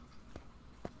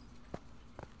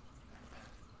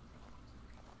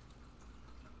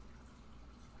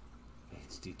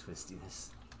 HD twistiness.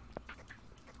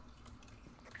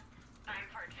 Time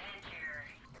for adventure.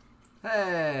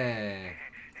 Hey!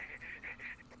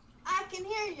 I can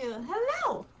hear you.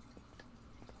 Hello.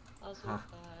 Also, Huh.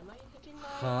 am I hitting my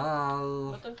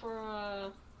Hello. button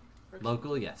for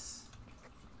Local, yes.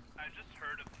 I just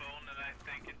heard a phone and I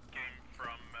think it came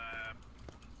from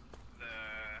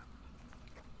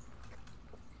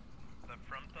the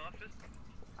front office.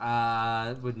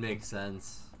 Would make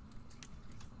sense.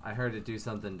 I heard it do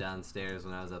something downstairs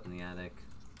when I was up in the attic.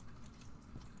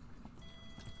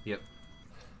 Yep.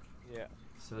 Yeah.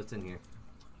 So it's in here.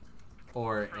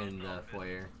 Or Front in the office.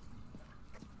 foyer.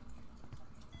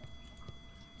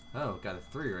 Oh, got a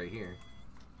 3 right here.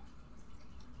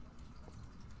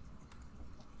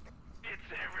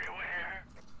 It's everywhere.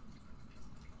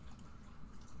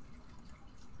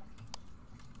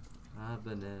 I've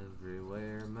been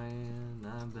everywhere, man.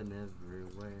 I've been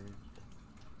everywhere.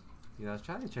 You know, I was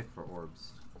trying to check for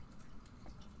orbs.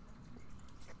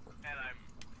 And I'm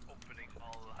opening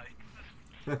all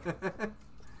lights.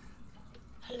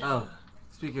 Oh,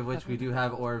 speaking of which, we do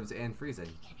have orbs and freezing.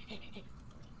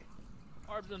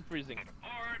 Orbs and freezing.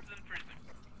 Orbs and freezing.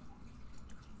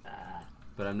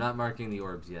 But I'm not marking the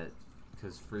orbs yet,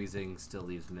 because freezing still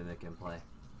leaves Mimic in play.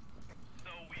 So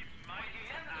we might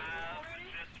have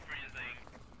just freezing.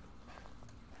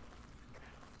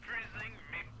 Freezing,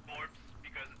 maybe orbs,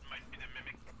 because it might be the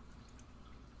mimic.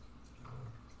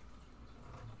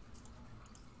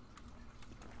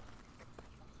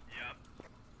 Yep.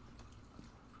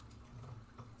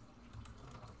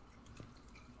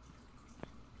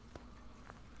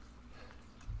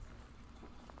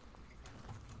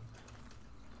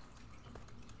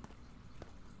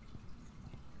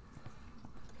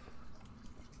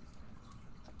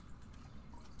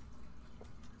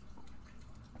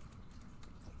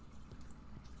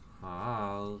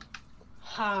 Oh.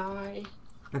 Hi.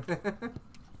 Still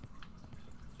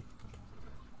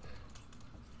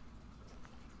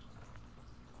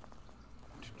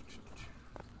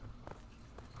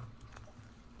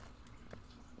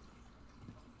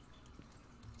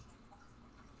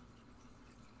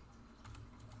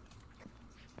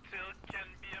can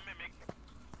be a mimic.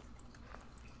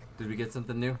 Did we get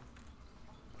something new?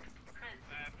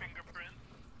 Fingerprints.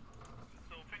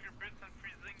 So fingerprints and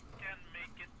freezing can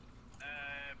make it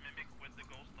mimic with the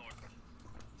ghost orb.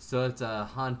 So it's a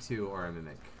Hantu or a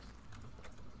Mimic.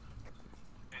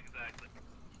 Exactly.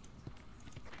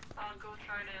 I'll go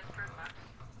try the spirit box.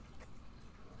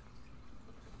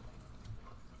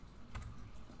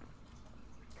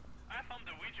 I found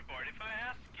the Ouija board. If I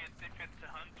ask it if it's a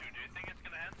Hunter, do you think it's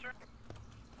gonna answer?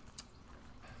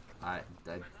 I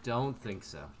don't think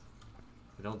so.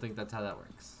 I don't think that's how that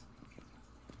works.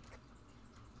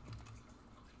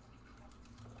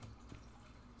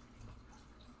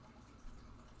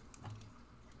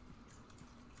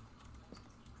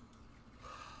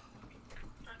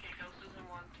 Okay, Ghost doesn't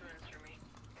want to answer me.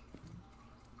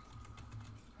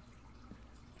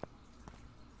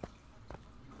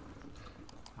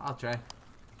 I'll try.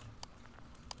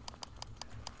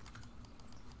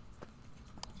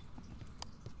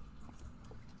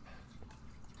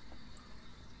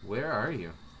 Where are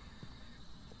you?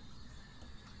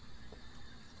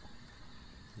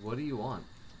 What do you want?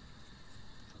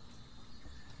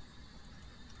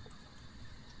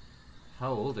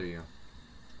 How old are you?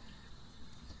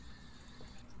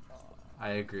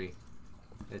 I agree.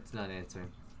 It's not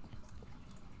answering.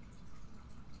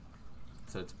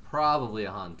 So it's probably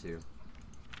a Hantu.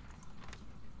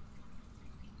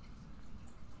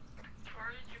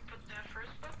 Where did you put that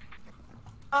first book?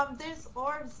 There's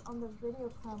orbs on the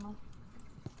video camera.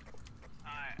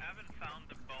 I haven't found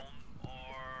the bone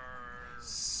or.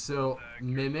 So the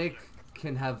Mimic cursor.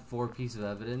 can have 4 pieces of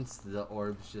evidence. The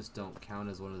orbs just don't count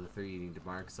as one of the 3 you need to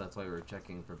mark, so that's why we're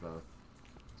checking for both.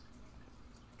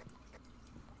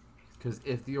 Because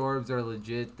if the orbs are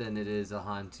legit, then it is a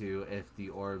Hantu. If the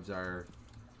orbs are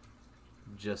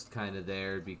just kind of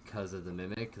there because of the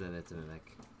Mimic, then it's a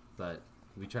Mimic. But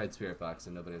we tried Spirit Box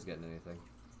and nobody was getting anything.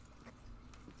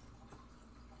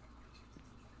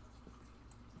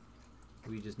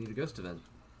 We just need a ghost event.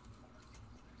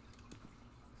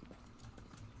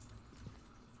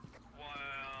 Well,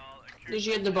 a Did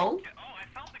you get the bone? Oh, I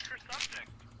found the cursed object.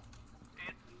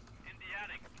 It's in the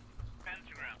attic.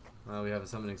 Pentagram. Well, we have a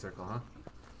summoning circle, huh?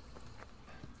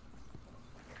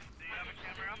 Do you have a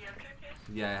camera?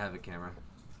 Yeah, I have a camera.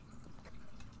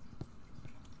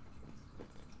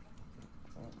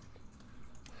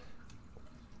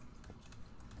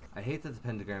 I hate that the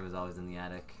pentagram is always in the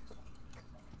attic.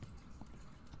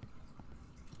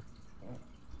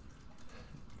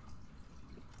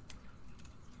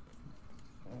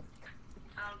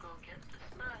 I'll go get the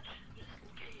smudge, just in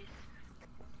case.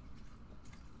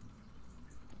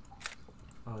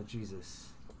 Oh, Jesus.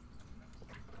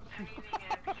 I'm using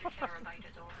a picture camera by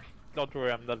the door. Don't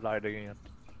worry, I'm not lighting it.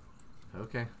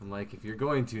 Okay. I'm like, if you're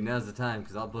going to, now's the time,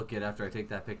 because I'll book it after I take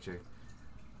that picture.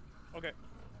 Okay.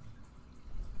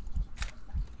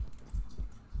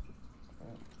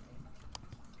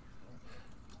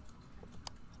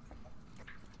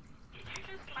 Did you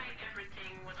just light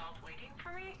everything without waiting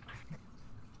for me?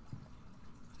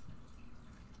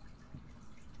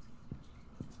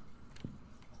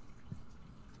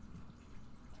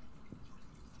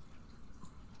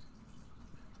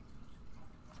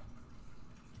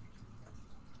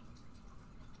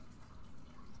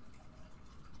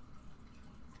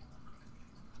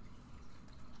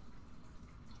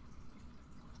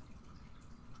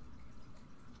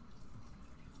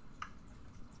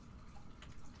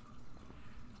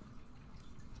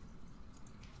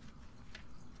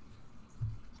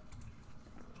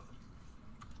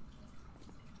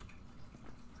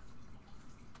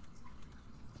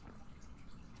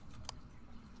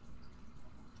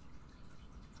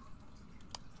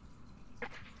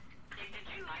 Did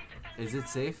you light the pentagram? Is it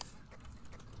safe?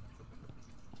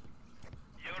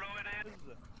 YOLO it is.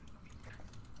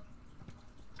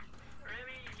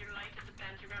 Really? You lighted the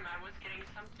pentagram? I was getting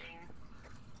something.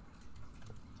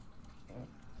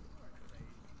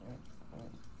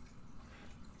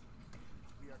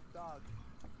 We are dogs.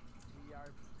 We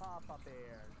are Papa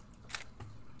Bears.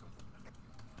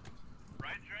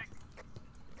 Right, Drake?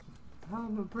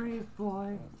 I'm a brave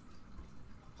boy.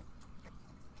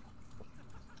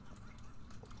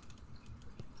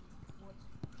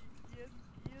 Yes,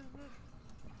 he is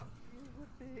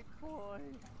a big boy.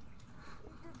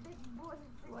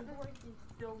 What is he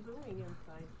still doing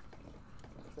inside?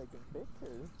 Taking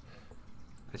pictures.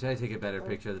 I tried to take a better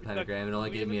picture of the pentagram. It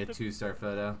only gave me a 2-star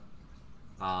photo.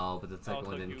 Oh, but the second Oh,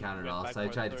 one so didn't you count at went all. back So I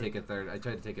for a tried to third. take a third. I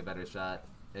tried to take a better shot.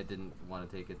 It didn't want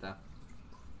to take it though.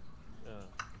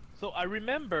 So I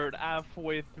remembered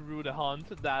halfway through the hunt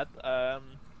that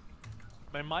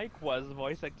my mic was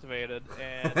voice activated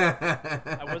and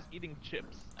I was eating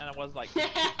chips and I was like,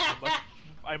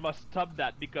 I must stop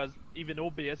that because even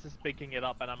OBS is picking it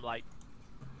up and I'm like,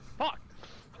 fuck.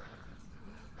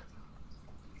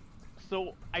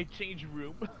 So I change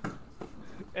room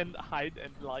and hide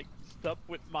and like stop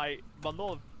with my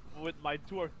bundle with my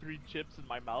 2 or 3 chips in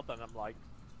my mouth and I'm like,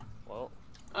 well.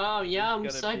 Oh, yum,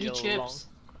 It's gonna be soggy a chips.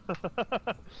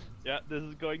 Yeah, this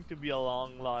is going to be a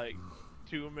long, like,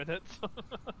 2 minutes.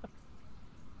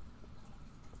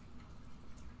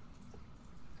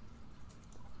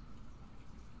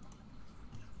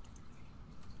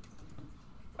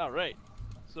 Alright,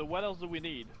 so what else do we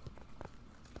need?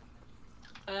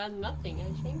 Nothing,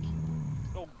 I think.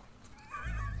 Oh.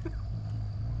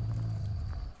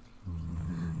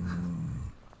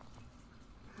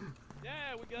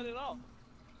 Yeah, we got it all.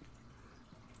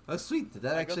 Oh, sweet. Did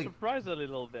that I actually? got surprised a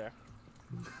little there.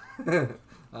 I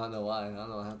don't know why. I don't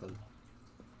know what happened.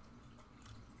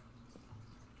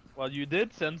 Well, you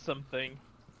did send something.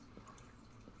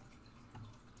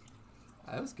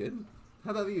 That was good.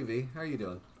 How about you, V? How are you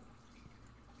doing?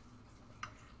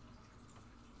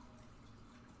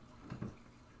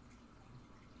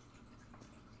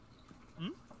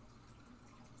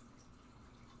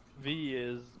 V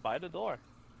is by the door.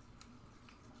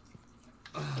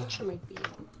 Picture might be. So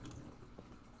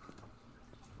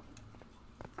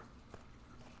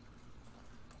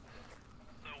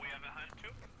we have a hunt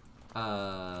too?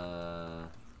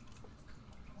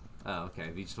 Oh,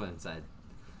 okay. V just went inside.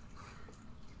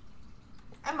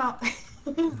 I'm out.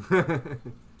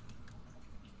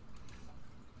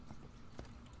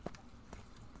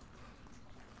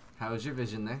 How was your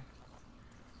vision there?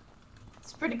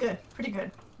 It's pretty good. Pretty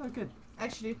good. Oh, good.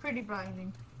 Actually, pretty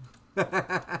blinding.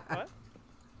 What?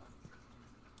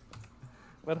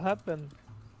 What happened?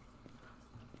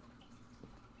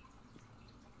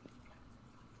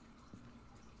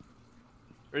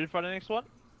 Ready for the next one?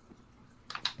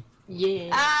 Yeah.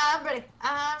 I'm ready.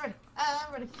 I'm ready.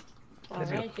 I'm ready.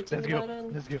 Alright, hitting Let's the go.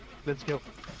 button. Let's go. Let's go.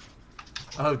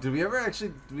 Oh, did we ever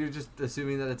actually? We were just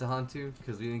assuming that it's a Hantu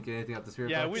because we didn't get anything off the spirit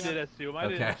Yeah, box? we did assume. I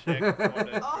Okay. didn't check for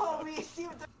this. Oh, we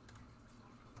assumed.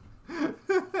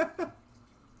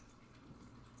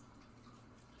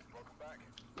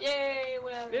 Yay,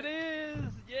 well. It is!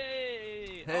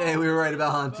 Yay! Hey, we were right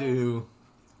about Hantu.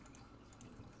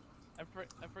 I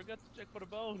forgot to check for the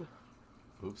bone.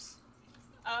 Oops.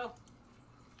 Oh.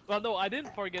 Well, no, I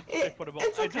didn't forget to It- check for the bone.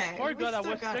 it's I just okay. We forgot I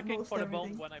still was got checking most for the bone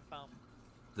everything. when I found.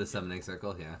 The summoning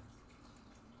circle, yeah.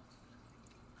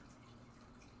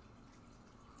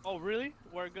 Oh, really?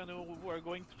 We're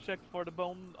going to check for the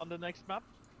bone on the next map.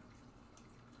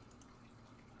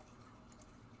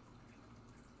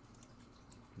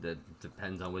 That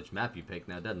depends on which map you pick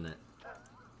now, doesn't it?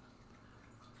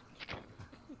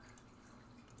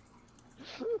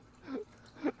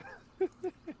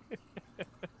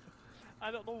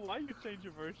 I don't know why you changed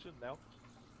your version now.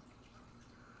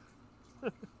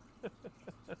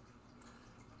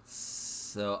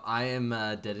 So I am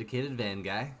a dedicated van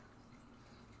guy.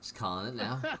 Just calling it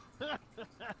now.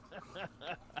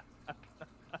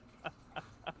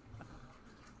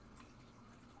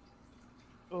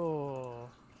 Oh.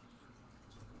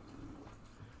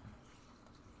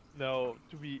 No,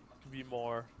 to be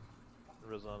more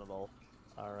reasonable.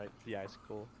 All right, the ice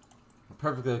cool. I'm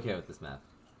perfectly okay with this map.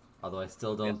 Although I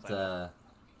still Yes, I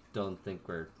don't think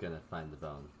we're gonna find the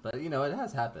bone. But you know, it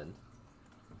has happened.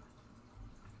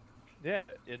 Yeah,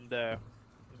 in the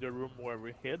room where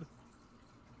we hid.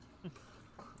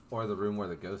 Or the room where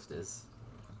the ghost is.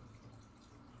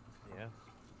 Yeah.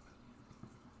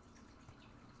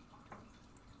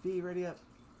 V, ready up.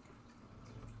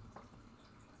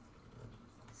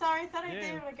 Sorry, I thought I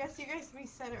Yeah. did. I guess you guys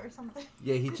reset it or something.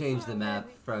 Yeah, he changed the map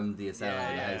Maybe. from the asylum to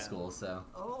the Yeah. high school, so.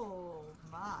 Oh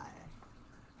my.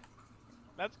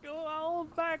 Let's go all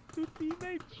back to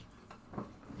teenage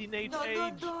age.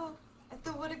 No. I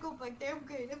don't want to go back there. I'm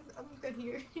good. I'm good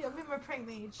here. I'm in my prime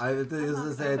age. I was I'm gonna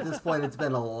not say, at bad. this point, it's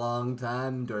been a long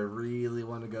time. Do I really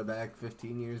want to go back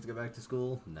 15 years to go back to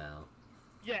school? No.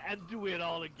 Yeah, and do it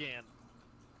all again.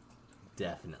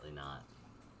 Definitely not.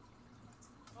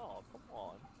 Oh, come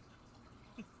on.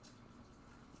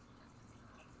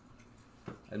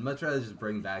 I'd much rather just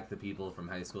bring back the people from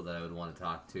high school that I would want to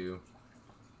talk to.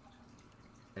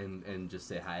 And just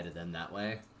say hi to them that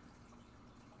way.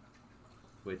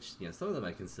 Which, you know, some of them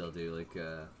I can still do. Like,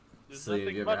 There's Celia, if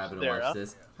nothing you ever much happen to there, watch huh?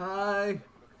 this. Hi!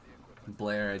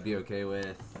 Blair, I'd be okay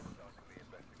with.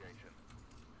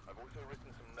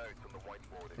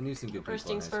 I knew some good First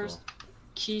people in things high first, school.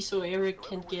 key so Eric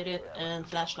can get it, and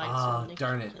flashlight Ah, so Nick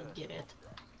darn it. can get it.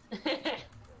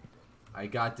 I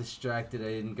got distracted. I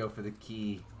didn't go for the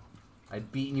key.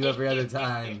 I'd beaten you every other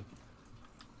time.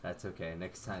 That's okay.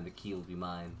 Next time the key will be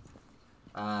mine.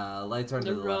 Lights are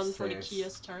under The the run left for the stairs. key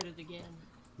has started again.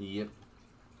 Yep.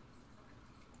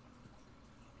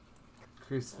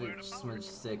 Crucifix, smudge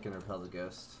stick, and repel the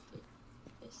ghost.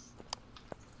 Yes.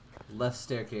 Left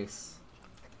staircase.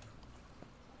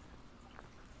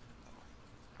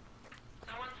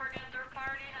 Someone forget their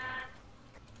party hat.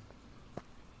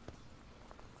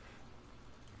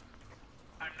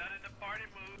 I'm not in the party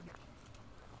mood.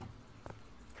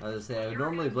 I was gonna say I would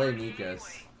normally blame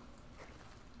Nyckos.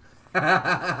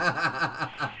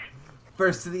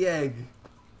 First to the egg.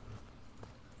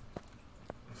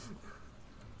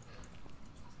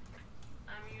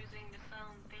 I'm using the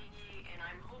sound thingy, and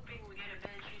I'm hoping we get a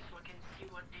banshee so I can see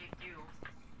what they do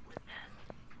with that.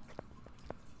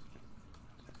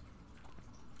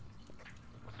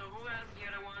 So who has the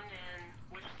other one, and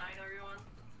which side are you on?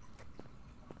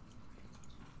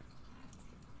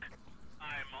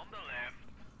 I'm on the left,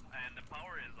 and the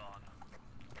power is on.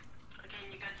 Okay,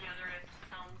 and you got the other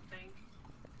sound thing.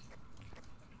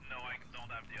 No, I don't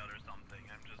have the other something.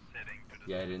 I'm just heading to the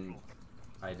Yeah, I central. didn't.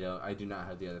 I do not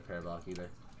have the other parablock either.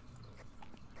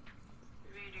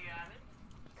 Maybe do you have it?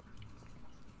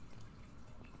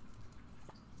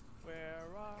 Where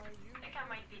are you? I think I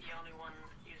might be the only one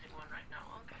using one right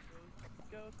now. Okay.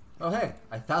 Ghost. Oh hey,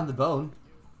 I found the bone.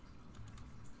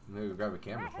 Maybe we'll grab a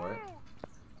camera for it.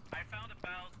 I found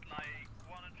about like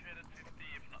 150,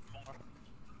 if not more,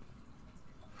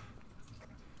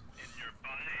 in your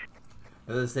body.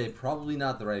 I was gonna say probably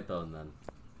not the right bone then.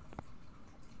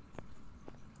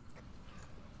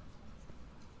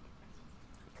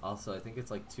 Also, I think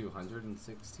it's like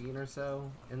 216 or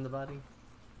so in the body.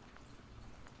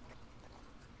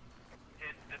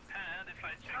 It depends if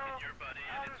I check in your body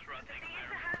and it's The rotting thing is,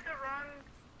 there. I had the wrong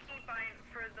keybind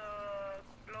for the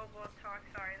global talk.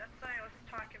 Sorry, that's why I was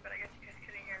talking, but I guess you guys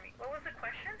couldn't hear me. What was the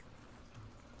question?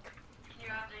 Can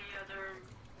you have the other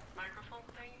microphone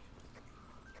thing?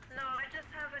 No, I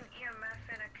just have an EMF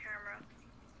and a camera.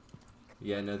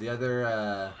 Yeah, no, the other,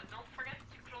 Don't forget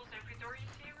to close every door you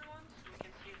see, everyone, so we can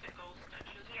see if the ghost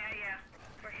touches you. Yeah,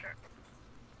 for sure.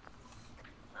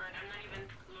 Alright, I'm not even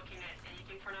looking at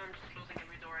anything for now, I'm just closing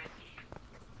every door I see.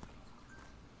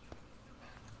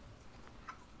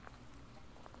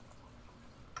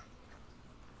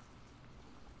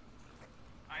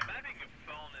 I'm having a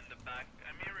phone in the back.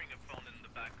 I'm hearing a phone in the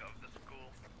back of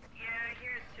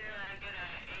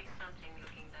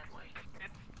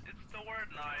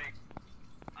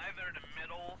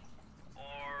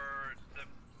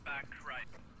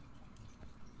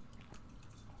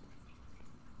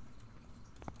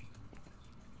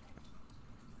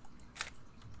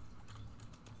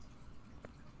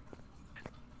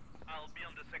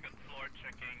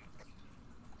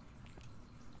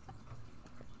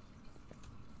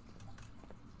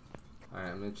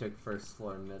Alright, I'm gonna check first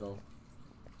floor middle.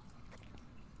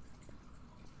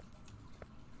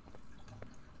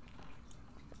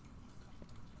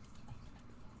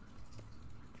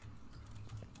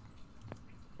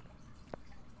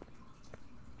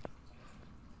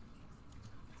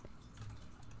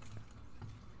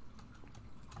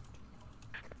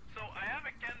 So I have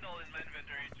a candle in my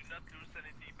inventory, do not lose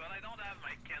anything, but I don't have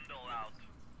my candle out.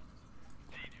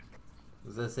 Genius.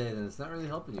 As I say, then it's not really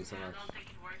helping you so I much. don't think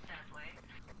it works that way.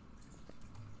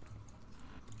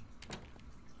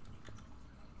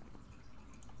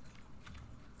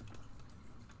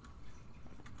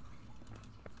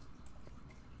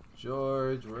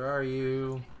 George, where are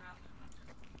you?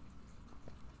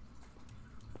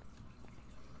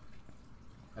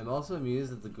 I'm also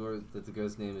amused that the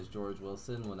ghost name is George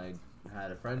Wilson when I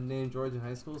had a friend named George in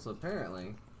high school, so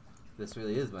apparently this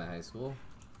really is my high school.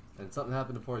 And something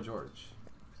happened to poor George.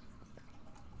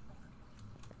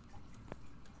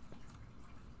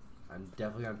 I'm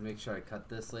definitely going to have to make sure I cut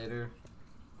this later.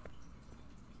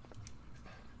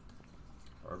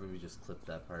 Or maybe just clip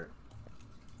that part.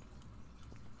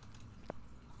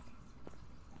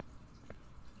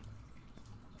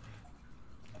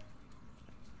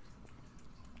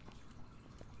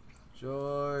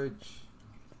 George.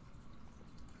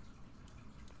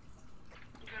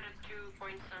 Go to 2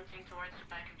 point something towards the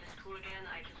back of the school again.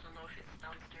 I just don't know if it's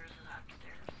downstairs or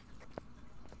upstairs.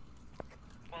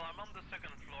 Well, I'm on the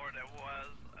second floor. There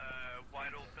was a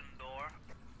wide open door.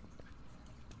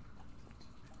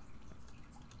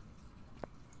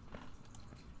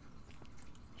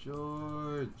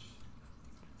 George.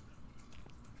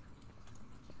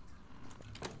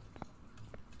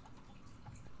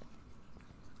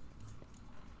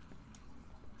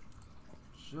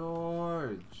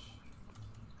 George.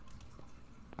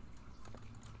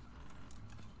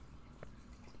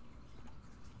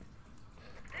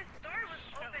 This door was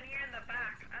open here in the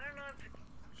back. I don't know if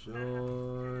it's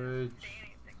George. say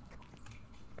anything.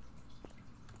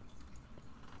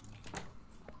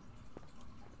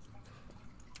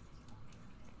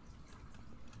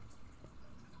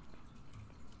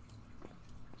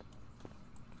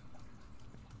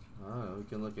 Oh, we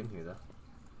can look in here though.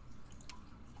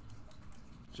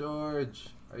 George,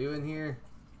 are you in here?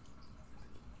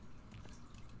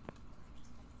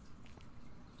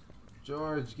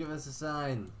 George, give us a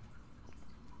sign.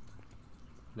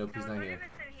 Nope, he's No, not none here. of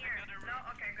it's in here. No,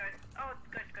 okay, good. Oh,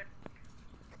 good, good.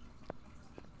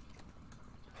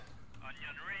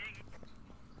 Onion ring.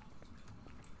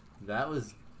 That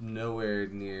was nowhere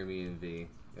near me and V.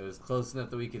 It was close enough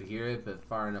that we could hear it, but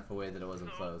far enough away that it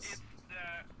wasn't So close. it's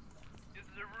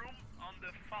the room on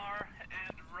the far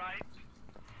and right.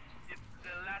 It's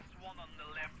the last one on the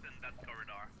left in that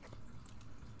corridor.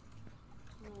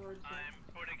 Lord, I'm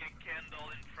putting a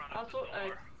candle in front of also, the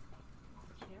door.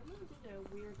 Cameron did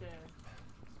a weird,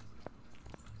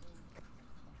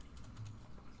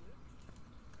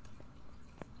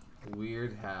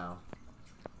 Weird how.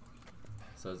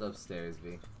 So it's upstairs,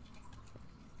 V.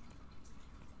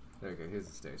 There we go, here's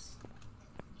the stairs.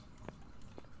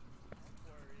 Don't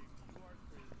worry, you are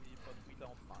crazy, but we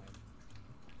don't mind.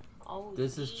 oh,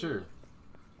 This is gee. true.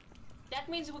 That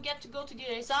means we get to go to the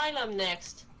asylum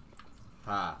next.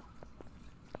 Ha.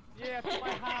 Yeah, to my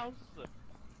house!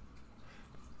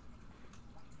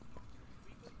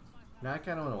 Now I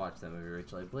kind of want to watch that movie,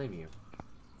 Rachel. I blame you.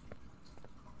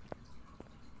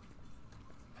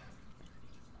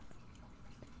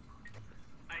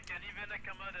 I can even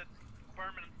accommodate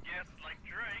permanent guests like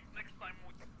Drake next time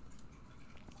we...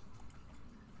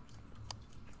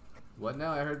 What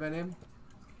now? I heard my name?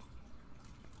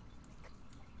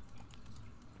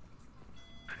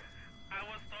 I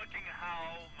was talking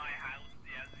how my house,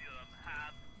 the asylum,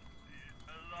 had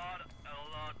a lot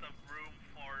of room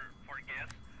for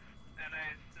guests, and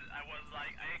I was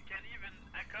like, I can even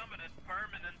accommodate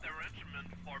permanent arrangement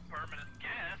for permanent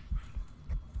guests.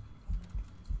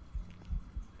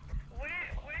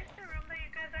 Where's the room that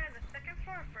you guys are in? The second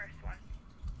floor or first one?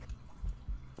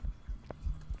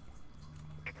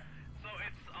 So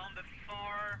it's on the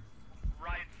far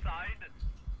right side,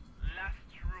 last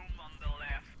room on the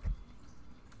left.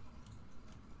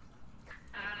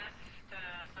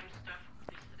 Some stuff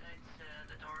besides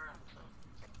the door, so.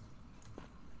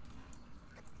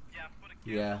 Yeah, put a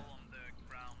Yeah. candle on the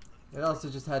ground. It also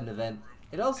just had an event.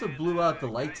 It also blew out the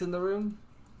lights in the room.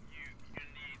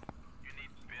 You need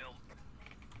build.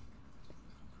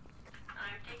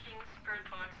 I'm taking Spirit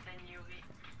Box and UV.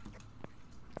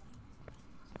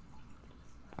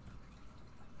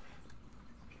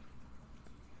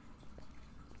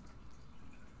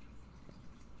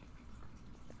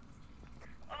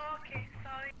 Oh, okay,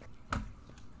 sorry.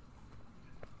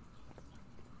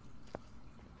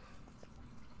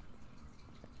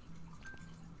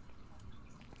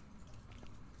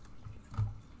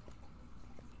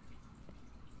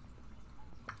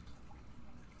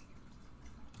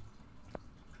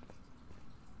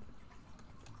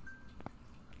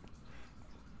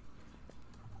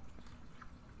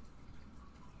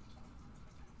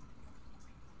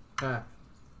 Huh.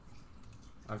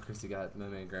 Oh, Chrissy got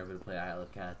Mimi and Grandpa to play Isle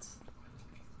of Cats.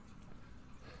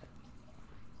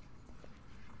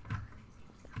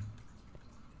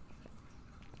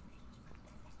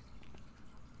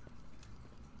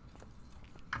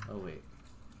 Oh wait.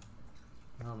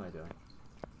 How am I doing?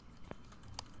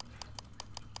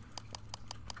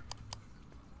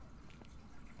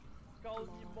 Call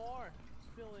me more.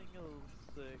 Feeling a little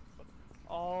sick, but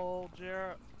oh,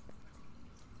 Jer,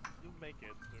 you'll make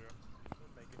it through.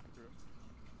 You'll make it through.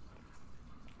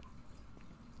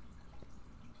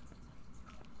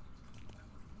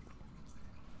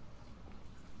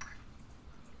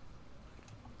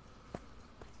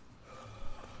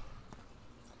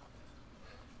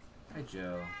 Hi,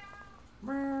 Joe.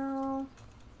 Meow.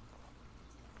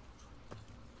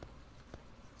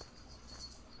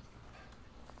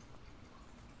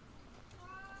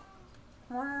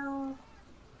 Meow.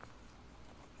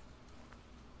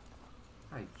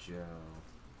 Hi, Joe.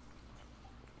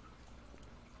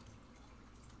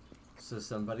 So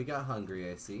somebody got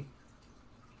hungry, I see.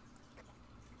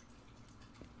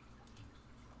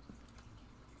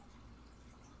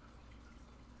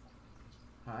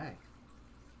 Hi.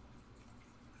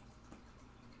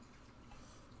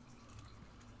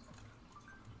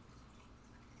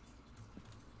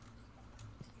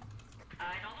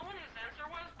 I don't know what his answer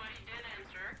was, but he did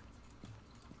answer.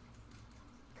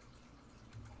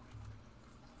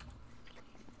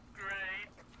 Great.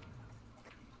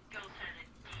 Ghost has a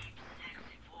deep,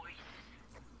 sexy voice.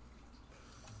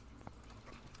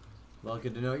 Well,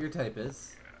 good to know what your type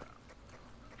is.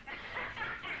 A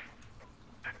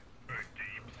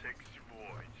deep, sexy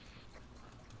voice.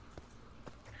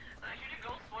 Actually, the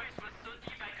ghost voice was so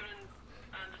deep I couldn't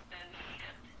understand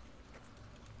shit.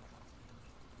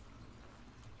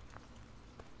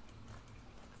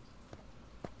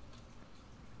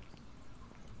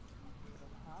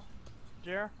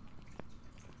 Jer,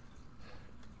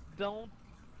 don't.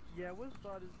 Yeah, which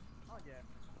thought is? Oh yeah.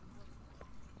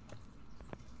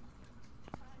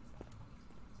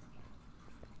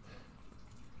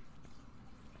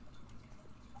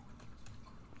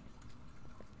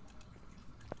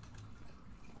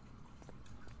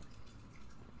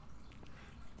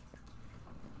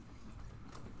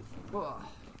 Whoa.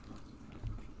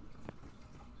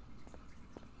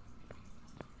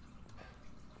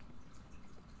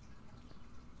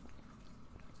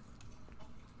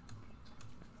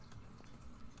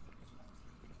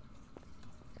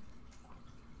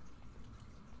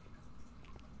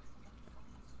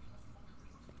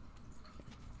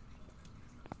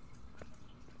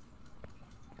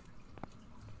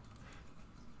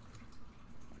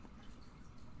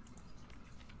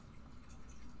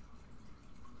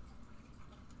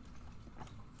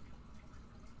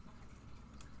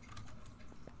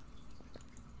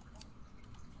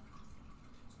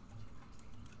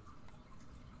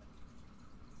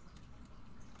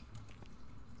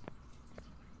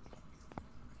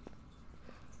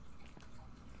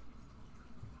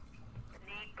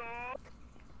 Nico.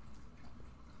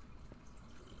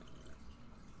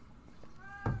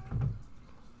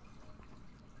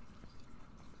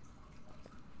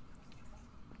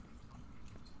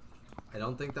 I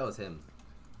don't think that was him.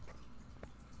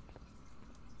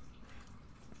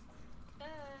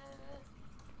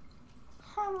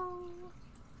 Hello.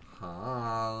 Huh.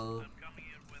 I'm coming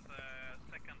in with a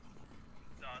second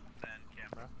dots and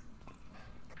camera.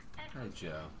 Hi,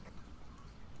 Joe.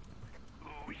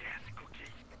 Oh yes,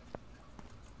 cookies.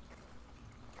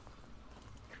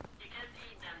 You can't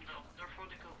eat them though, they're for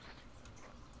the ghost.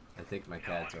 I think my No,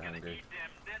 cats I'm are gonna hungry. eat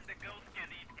them, then the ghost can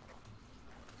eat.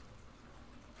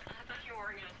 I thought you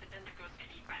were gonna say then the ghost can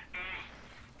eat my ass.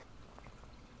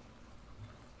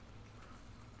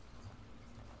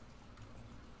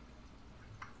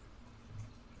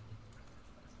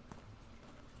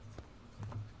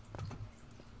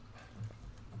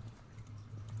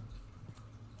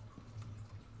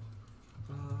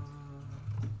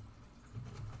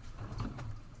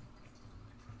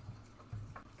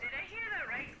 Did I hear that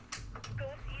right?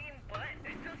 Ghost eating butt?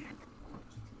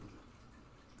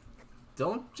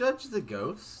 Don't judge the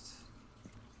ghost.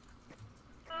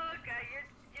 Oh god,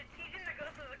 you're teaching the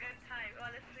ghost was a good time,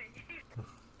 honestly.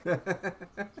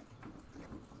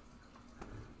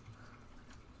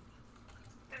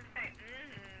 It's like,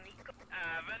 Nico.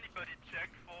 Have anybody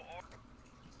checked for or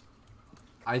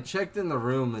I checked in the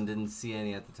room and didn't see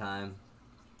any at the time.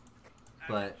 have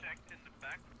But- you checked in the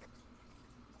back?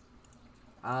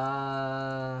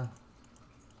 I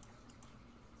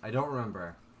don't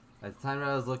remember. At the time that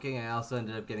I was looking, I also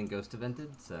ended up getting ghost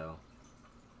evented, so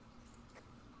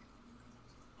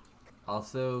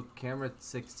Also, camera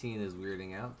 16 is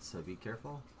weirding out, so be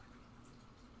careful.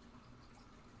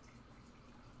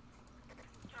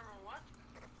 Camera what?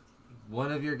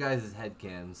 One of your guys' head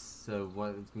cams, so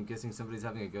I'm guessing somebody's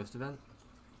having a ghost event?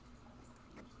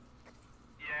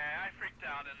 Yeah, I freaked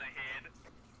out in the head.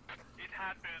 It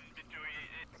happened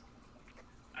between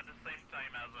at the same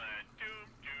time as a doom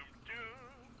doom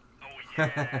doom. Oh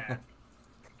yeah.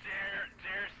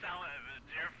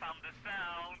 Dare found the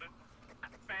sound.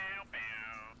 Bow bow.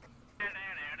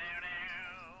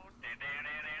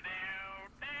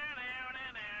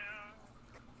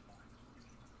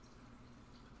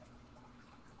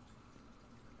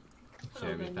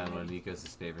 Jeremy found one of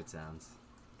Nyckos' favorite sounds.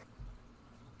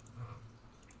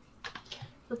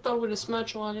 I thought with a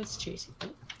smudge while it's chasing me.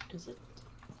 Is it?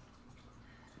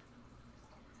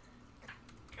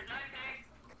 Good night, Nick.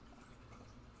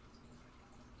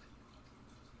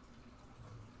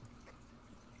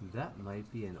 That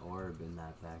might be an orb in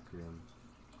that back room.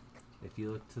 If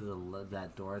you look to the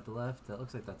that door at the left, that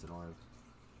looks like that's an orb.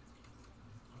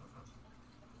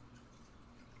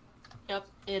 Yep,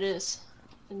 it is.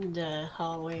 In the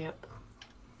hallway up.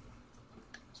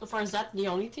 So far, is that the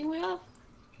only thing we have?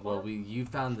 Well, you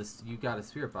found this. You got a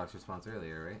spirit box response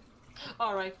earlier, right?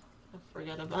 Alright. I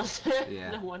forgot about that.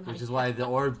 Yeah. The one Which I- is why the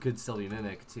orb could still be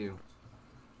mimicked too.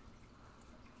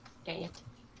 Dang it.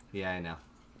 Yeah, I know.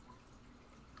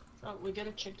 Oh, we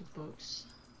gotta check the books.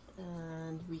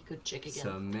 And we could check again.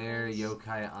 So Mare,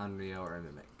 Yokai, Onryo, or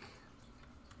Mimic.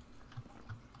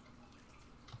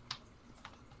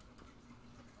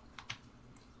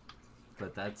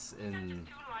 But that's in...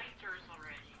 2 lighters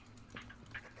already.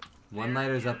 One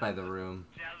lighter's up by the room.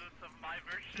 Jealous of my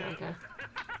version. Okay.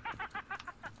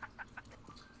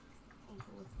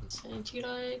 Saint, you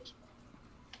like?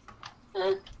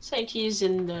 Saint is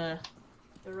in the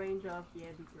range of, yeah,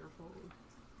 be careful.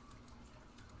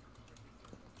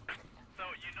 So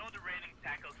you know the raining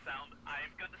tackle sound?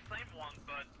 I've got the same one,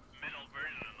 but metal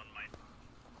version in my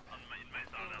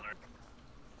sound alert.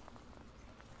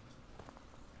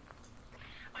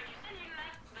 Oh, you said you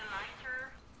left the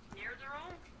lighter near the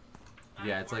room?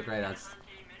 Yeah, it's like right outside.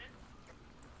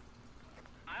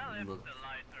 I left Look. the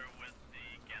lighter with the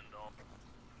candle.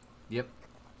 Yep.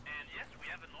 And yes, we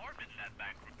have an orb in that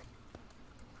back room.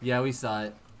 Yeah, we saw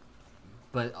it.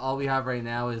 But all we have right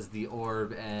now is the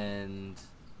orb and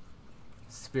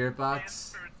spirit And box.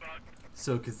 spirit box.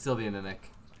 So it could still be a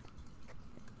mimic.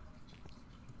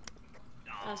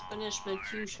 As punishment,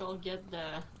 you shall get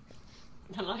the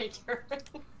lighter.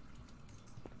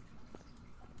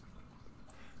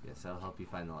 Yes, I'll help you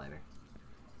find the lighter.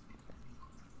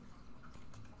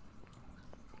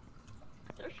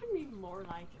 There should be more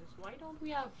lighters. Why don't we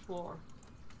have 4?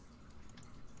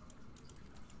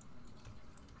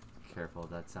 Careful,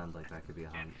 that sounds like that could be a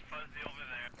hunt. It's fuzzy over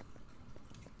there.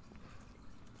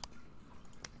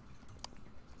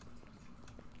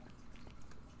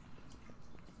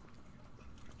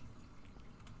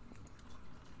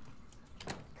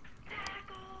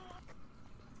 Tackle.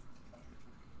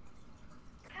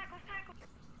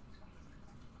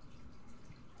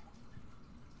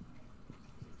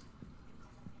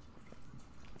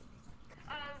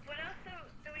 What else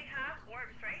do we have?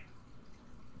 Orbs, right?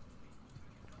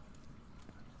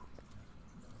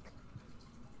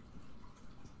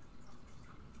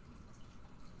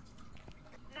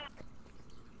 No.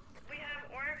 We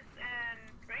have orbs and,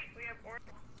 right? We have orbs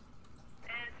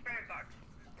and spirit box.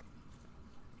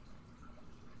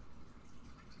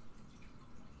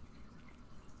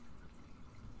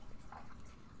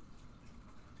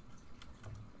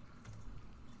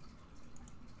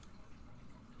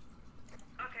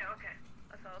 Okay.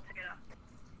 That's all to get up.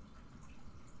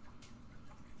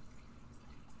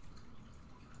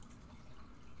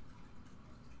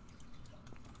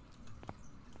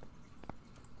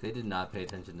 They did not pay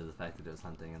attention to the fact that it was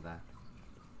hunting at that.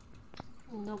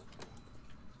 Nope.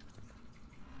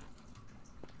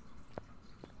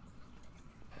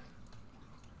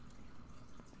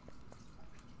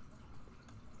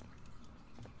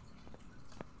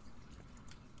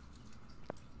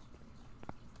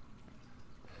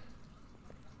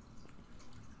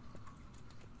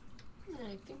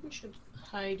 I think we should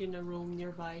hide in a room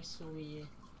nearby so we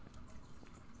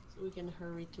can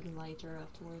hurry to the lighter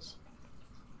afterwards.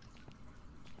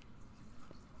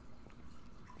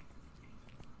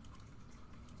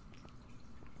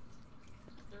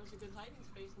 There's a good hiding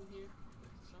space in here.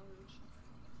 Storage.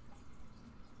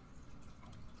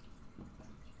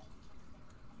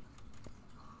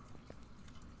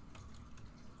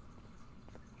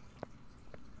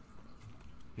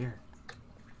 Here.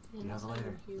 Yeah, You have let's a hide lighter.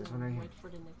 in here There's and one right here. wait for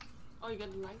the next. Oh, you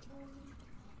got the lighter already?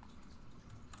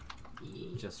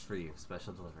 Yeah. Just for you,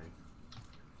 special delivery.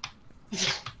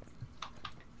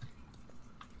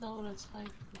 No, let's hide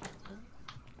from that.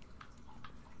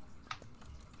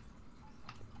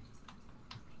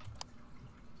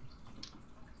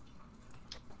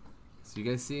 So you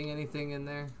guys seeing anything in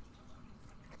there?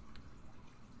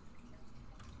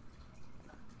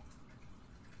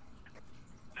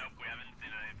 Nope, we haven't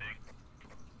seen anything.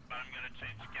 But I'm gonna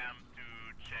change cam to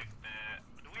check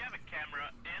the... Do we have a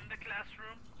camera in the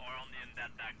classroom or only in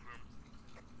that back room?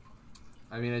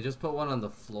 I mean, I just put one on the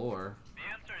floor. The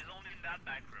answer is only in that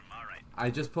back room, alright. I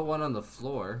just put one on the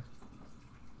floor.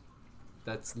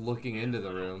 That's looking into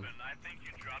the room. Open. I think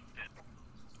you dropped it.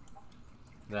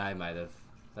 That I might have.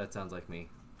 That sounds like me.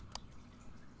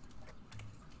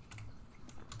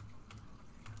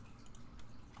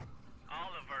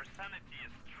 All of our sanity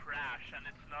is trash and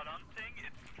it's not hunting,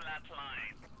 it's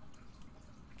flatline.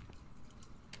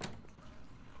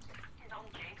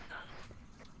 Don't jinx us.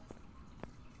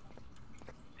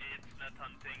 It's not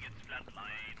hunting, it's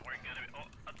flatline. We're gonna be... Oh,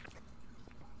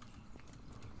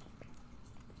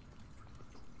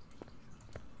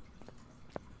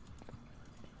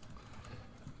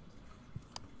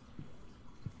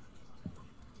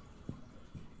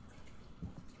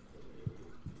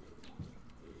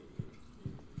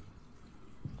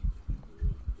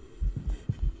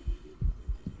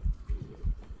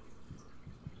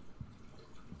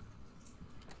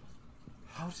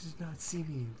 How did it not see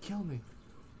me and kill me?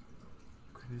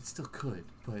 It still could,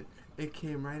 but it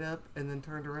came right up and then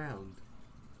turned around.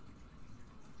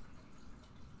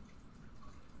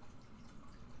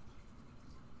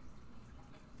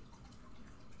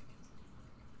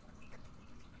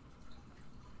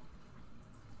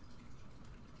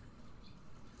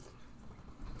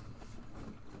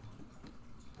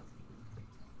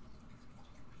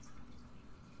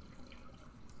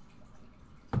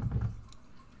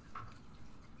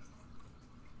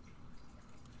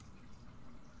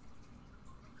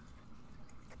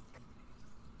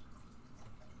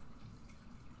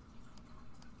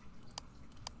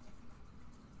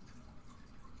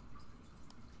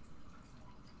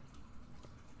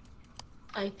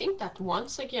 I think that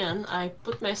once again I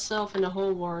put myself in a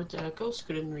hole where the ghost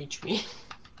couldn't reach me.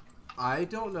 I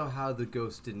don't know how the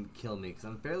ghost didn't kill me, because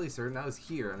I'm fairly certain I was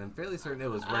here, and I'm fairly certain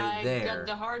it was right I there. got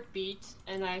the heartbeat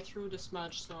and I threw the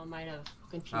smudge, so I might have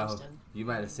confused him. You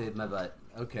might have saved my butt.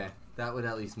 Okay, that would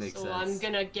at least make sense. So I'm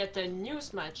gonna get a new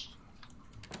smudge.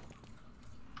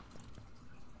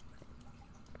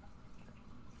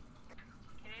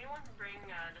 Can anyone bring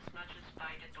the smudges by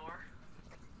the door?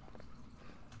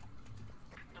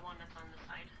 The one that's on the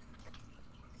side.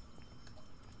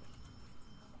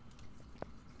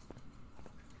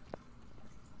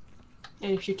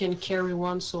 And if you can carry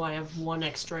one, so I have one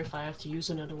extra if I have to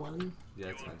use another one. Yeah,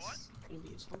 that's You want nice. It'll be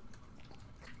useful.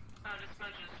 Oh, the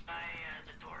smudges by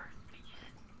the door, please.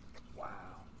 Wow.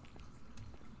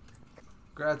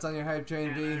 Congrats on your hype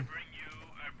train, can I V. bring you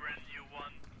a brand new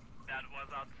one that was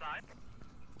outside?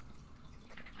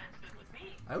 That's good with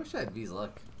me. I wish I had V's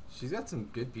luck. She's got some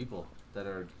good people that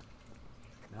are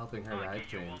helping her to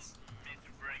hype you want trains. me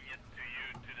to bring it to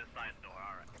you to the side door,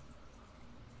 alright.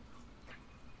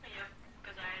 Yep,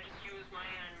 because I just used mine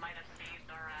and might have saved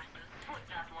our asses with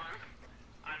that one.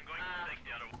 I'm going to take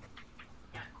the other one.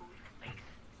 Yeah, cool. Thanks.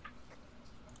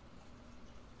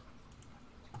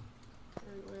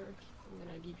 Very weird. I'm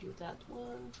gonna give you that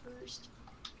one first.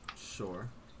 Sure.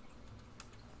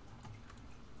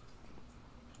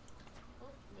 Oh,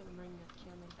 I'm gonna bring that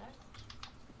camera back.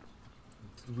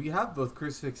 We have both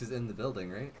crucifixes in the building,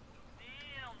 right?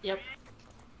 Yep.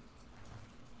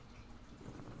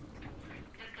 Did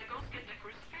the ghost get the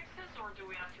crucifixes or do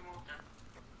we have to move them?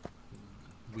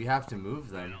 We have to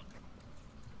move them.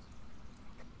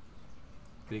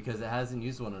 Because it hasn't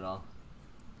used one at all.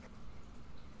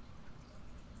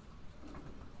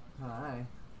 Hi.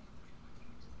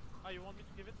 Oh, you want me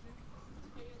to give it to you?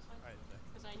 Okay, it's fine. Alright, there.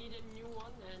 Because I need a new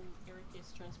one, and Eric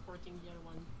is transporting the other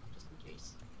one just in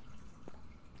case.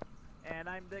 And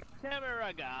I'm the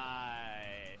camera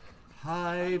guy.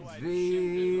 Hi, By the way, I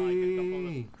shifted, like, a couple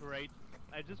V. of crates.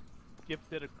 I just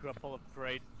gifted a couple of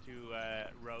crates to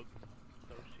Rogue,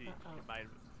 so she might.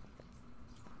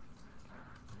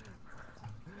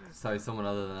 Sorry, someone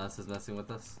other than us is messing with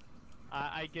us.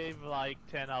 I gave like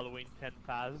 10 Halloween, 10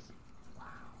 Phas. Wow.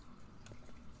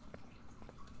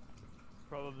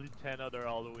 Probably 10 other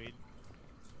Halloween.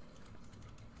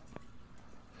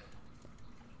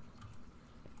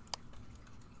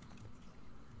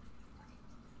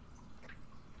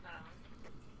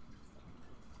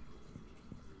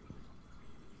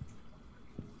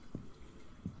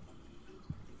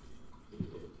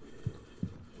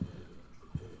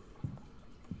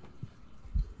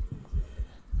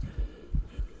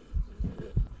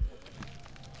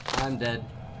 I'm dead.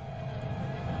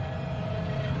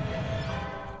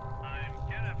 I'm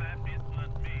kind of happy it's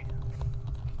not me.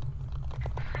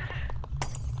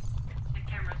 The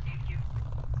camera saved you.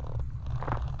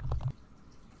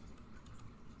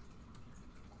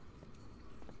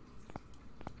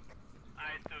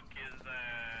 I took his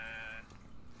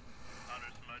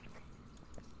other smudge.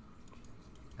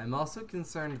 I'm also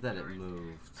concerned that it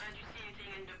moved. Did you see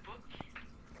anything in the book?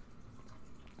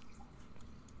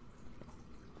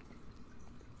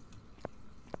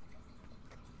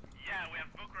 Yeah, we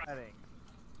have book I think.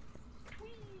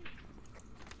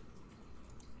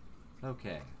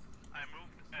 Okay. I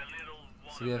moved a little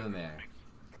one. So we have a mare.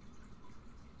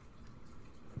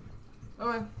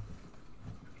 Okay.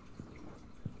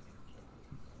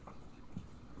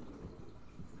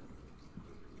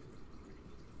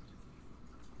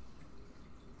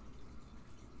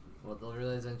 Well, they'll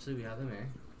realize eventually we have a mare.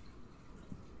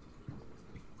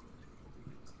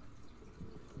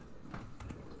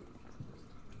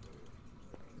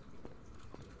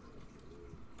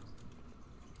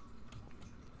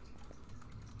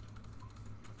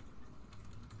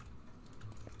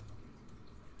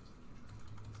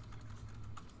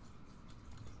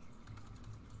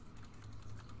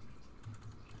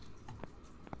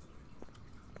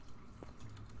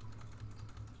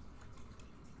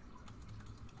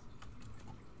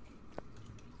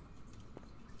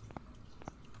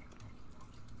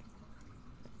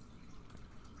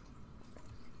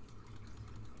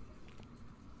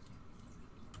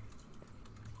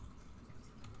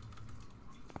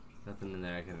 Nothing in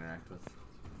there I can interact with.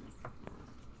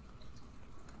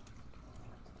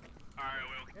 Alright,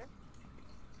 we okay?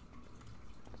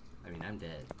 I mean, I'm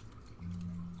dead.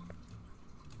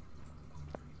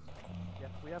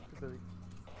 Yes, we have to leave.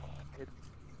 It's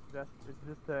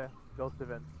just a ghost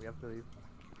event. We have to leave.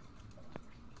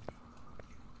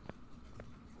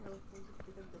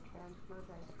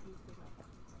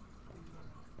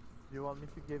 Do you want me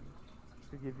to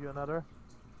give you another?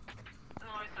 No,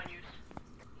 it's unused.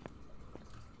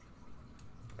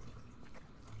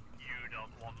 You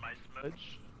don't want my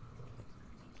smudge?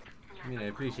 I mean, I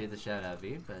appreciate the shout out,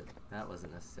 V, but that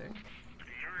wasn't necessary.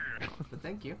 But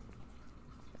thank you.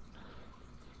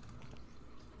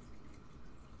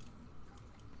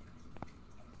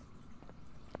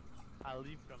 I'll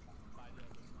leave from by the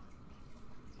other side.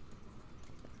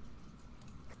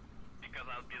 Because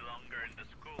I'll be longer in the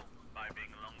school. By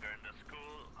being longer in the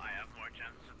school, I have more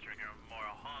chance to trigger more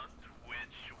hunt,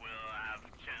 which will have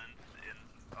chance in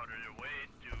other way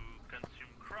to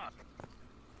consume crop.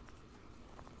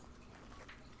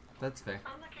 That's fair.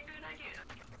 Sounds like a good idea.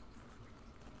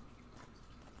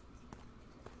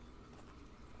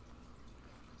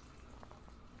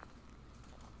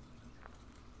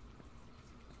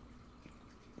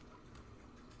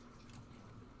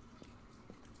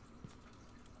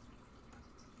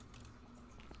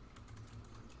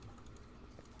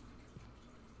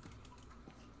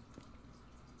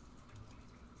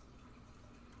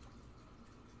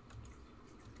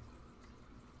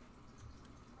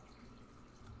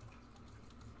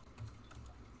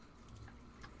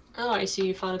 Oh, I see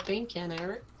you found a paint can,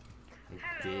 Eric. I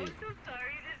Hello, did. so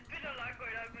sorry, there's been a lot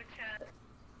going on in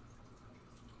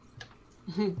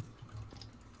my chat.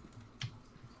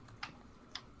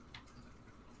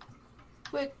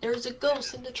 Quick, there's a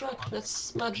ghost in the truck. Let's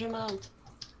smudge him out.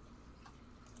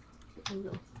 Oh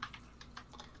no.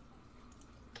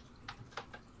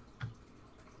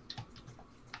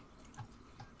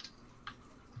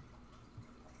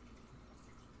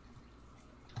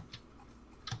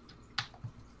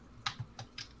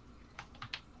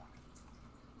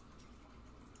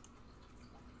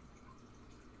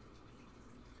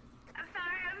 I'm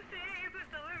sorry, I'm saying, but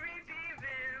so are we,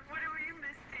 David. What are we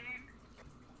missing?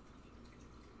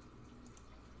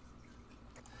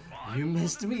 You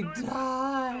missed me Still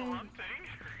die! hunting?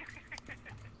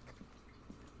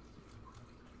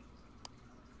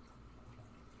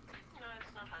 No,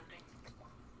 it's not hunting.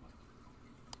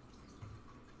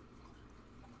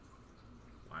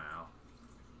 Wow.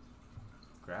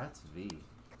 Grats V.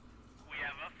 We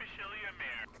have officially a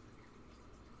mare.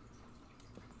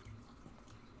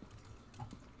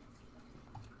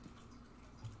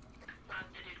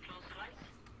 Did it close the lights?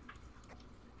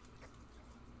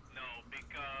 No,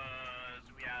 because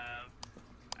we have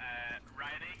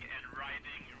riding and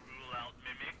riding rule out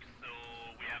mimic, so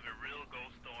we have a real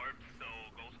ghost orb, so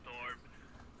ghost orb,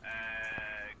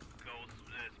 ghost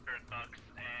spirit box,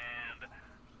 and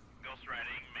ghost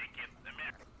riding make it a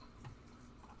mare.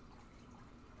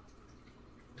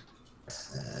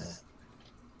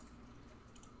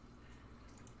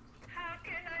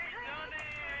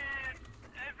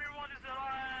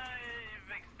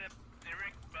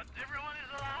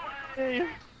 Yay!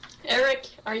 Eric,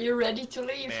 are you ready to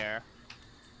leave? Mare.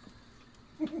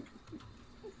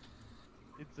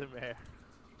 It's a mare.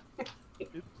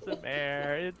 It's a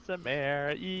mare, it's a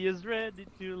mare. He is ready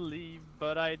to leave,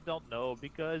 but I don't know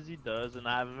because he doesn't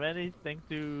have anything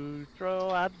to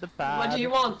throw at the pad. What do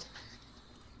you want?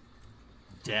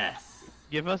 Death.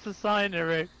 Give us a sign,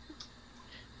 Eric.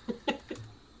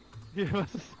 Give us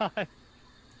a sign.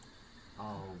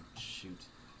 Oh shoot.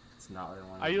 It's not what I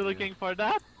wanted Are to you do. looking for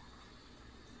that?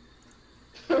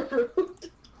 Rude.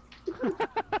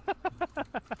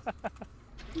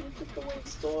 You took away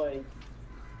his toy.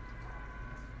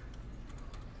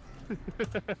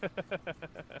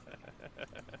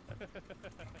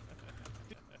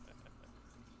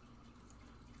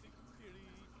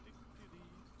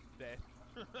 Death.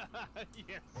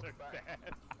 Yes, sir,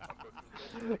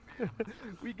 death.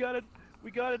 We got it.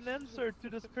 We got an answer to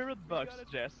the spirit box,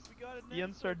 Jess. He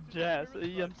answered Jess.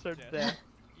 He answered death.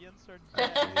 He answered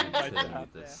death. Alright, By mute death.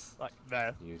 this. Like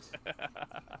death. Mute.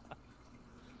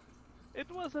 It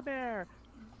was a bear.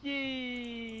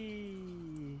 Yay!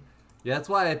 Yeah, that's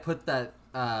why I put that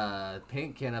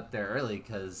paint can up there early,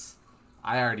 because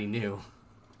I already knew.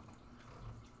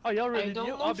 Oh, you already I don't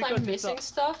knew? know Oh, if because I'm you missing saw-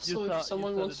 stuff, you so saw- if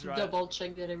someone you saw wants the to drive. double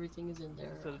check that everything is in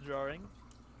there. So the drawing.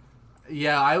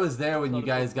 Yeah, I was there when Saw you the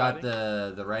guys got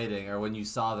writing? the writing, or when you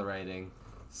saw the writing.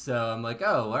 So I'm like,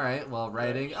 oh, alright, well,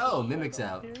 writing. Oh, Mimic's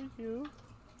out. Hear you.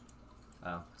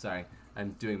 Oh, sorry.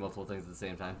 I'm doing multiple things at the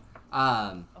same time.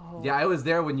 Oh. Yeah, I was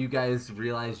there when you guys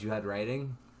realized you had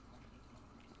writing.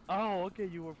 Oh, okay,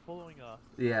 you were following us.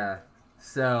 Yeah.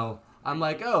 So I'm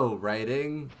like, oh,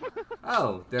 writing.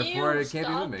 Oh, therefore Ew, it can't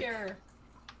be Mimic. stalker.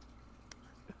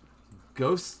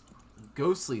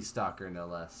 Ghostly stalker, no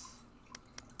less.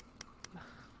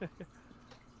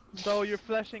 So you're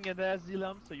flashing an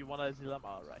asylum, so you want asylum?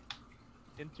 Alright.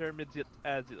 Intermediate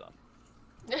asylum.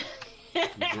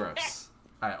 Gross.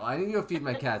 Alright, well, I need to go feed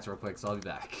my cats real quick, so I'll be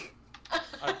back.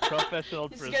 A professional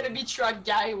It's prison. gonna be truck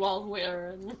guy while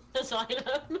we're in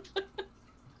asylum.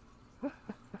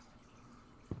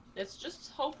 Let's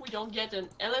just hope we don't get an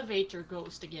elevator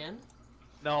ghost again.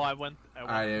 No, I went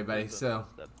Alright, to everybody, prison so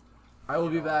instead. I will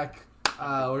be back.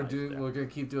 We're nice there. gonna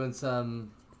keep doing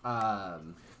some So, I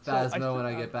Phasmo still- when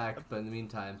I get back, but in the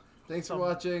meantime, thanks for Some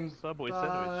watching. Subway Bye.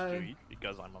 sandwich to eat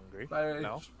because I'm hungry. Bye.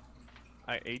 No,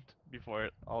 I ate before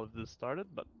all of this started,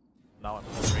 but now I'm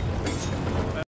hungry.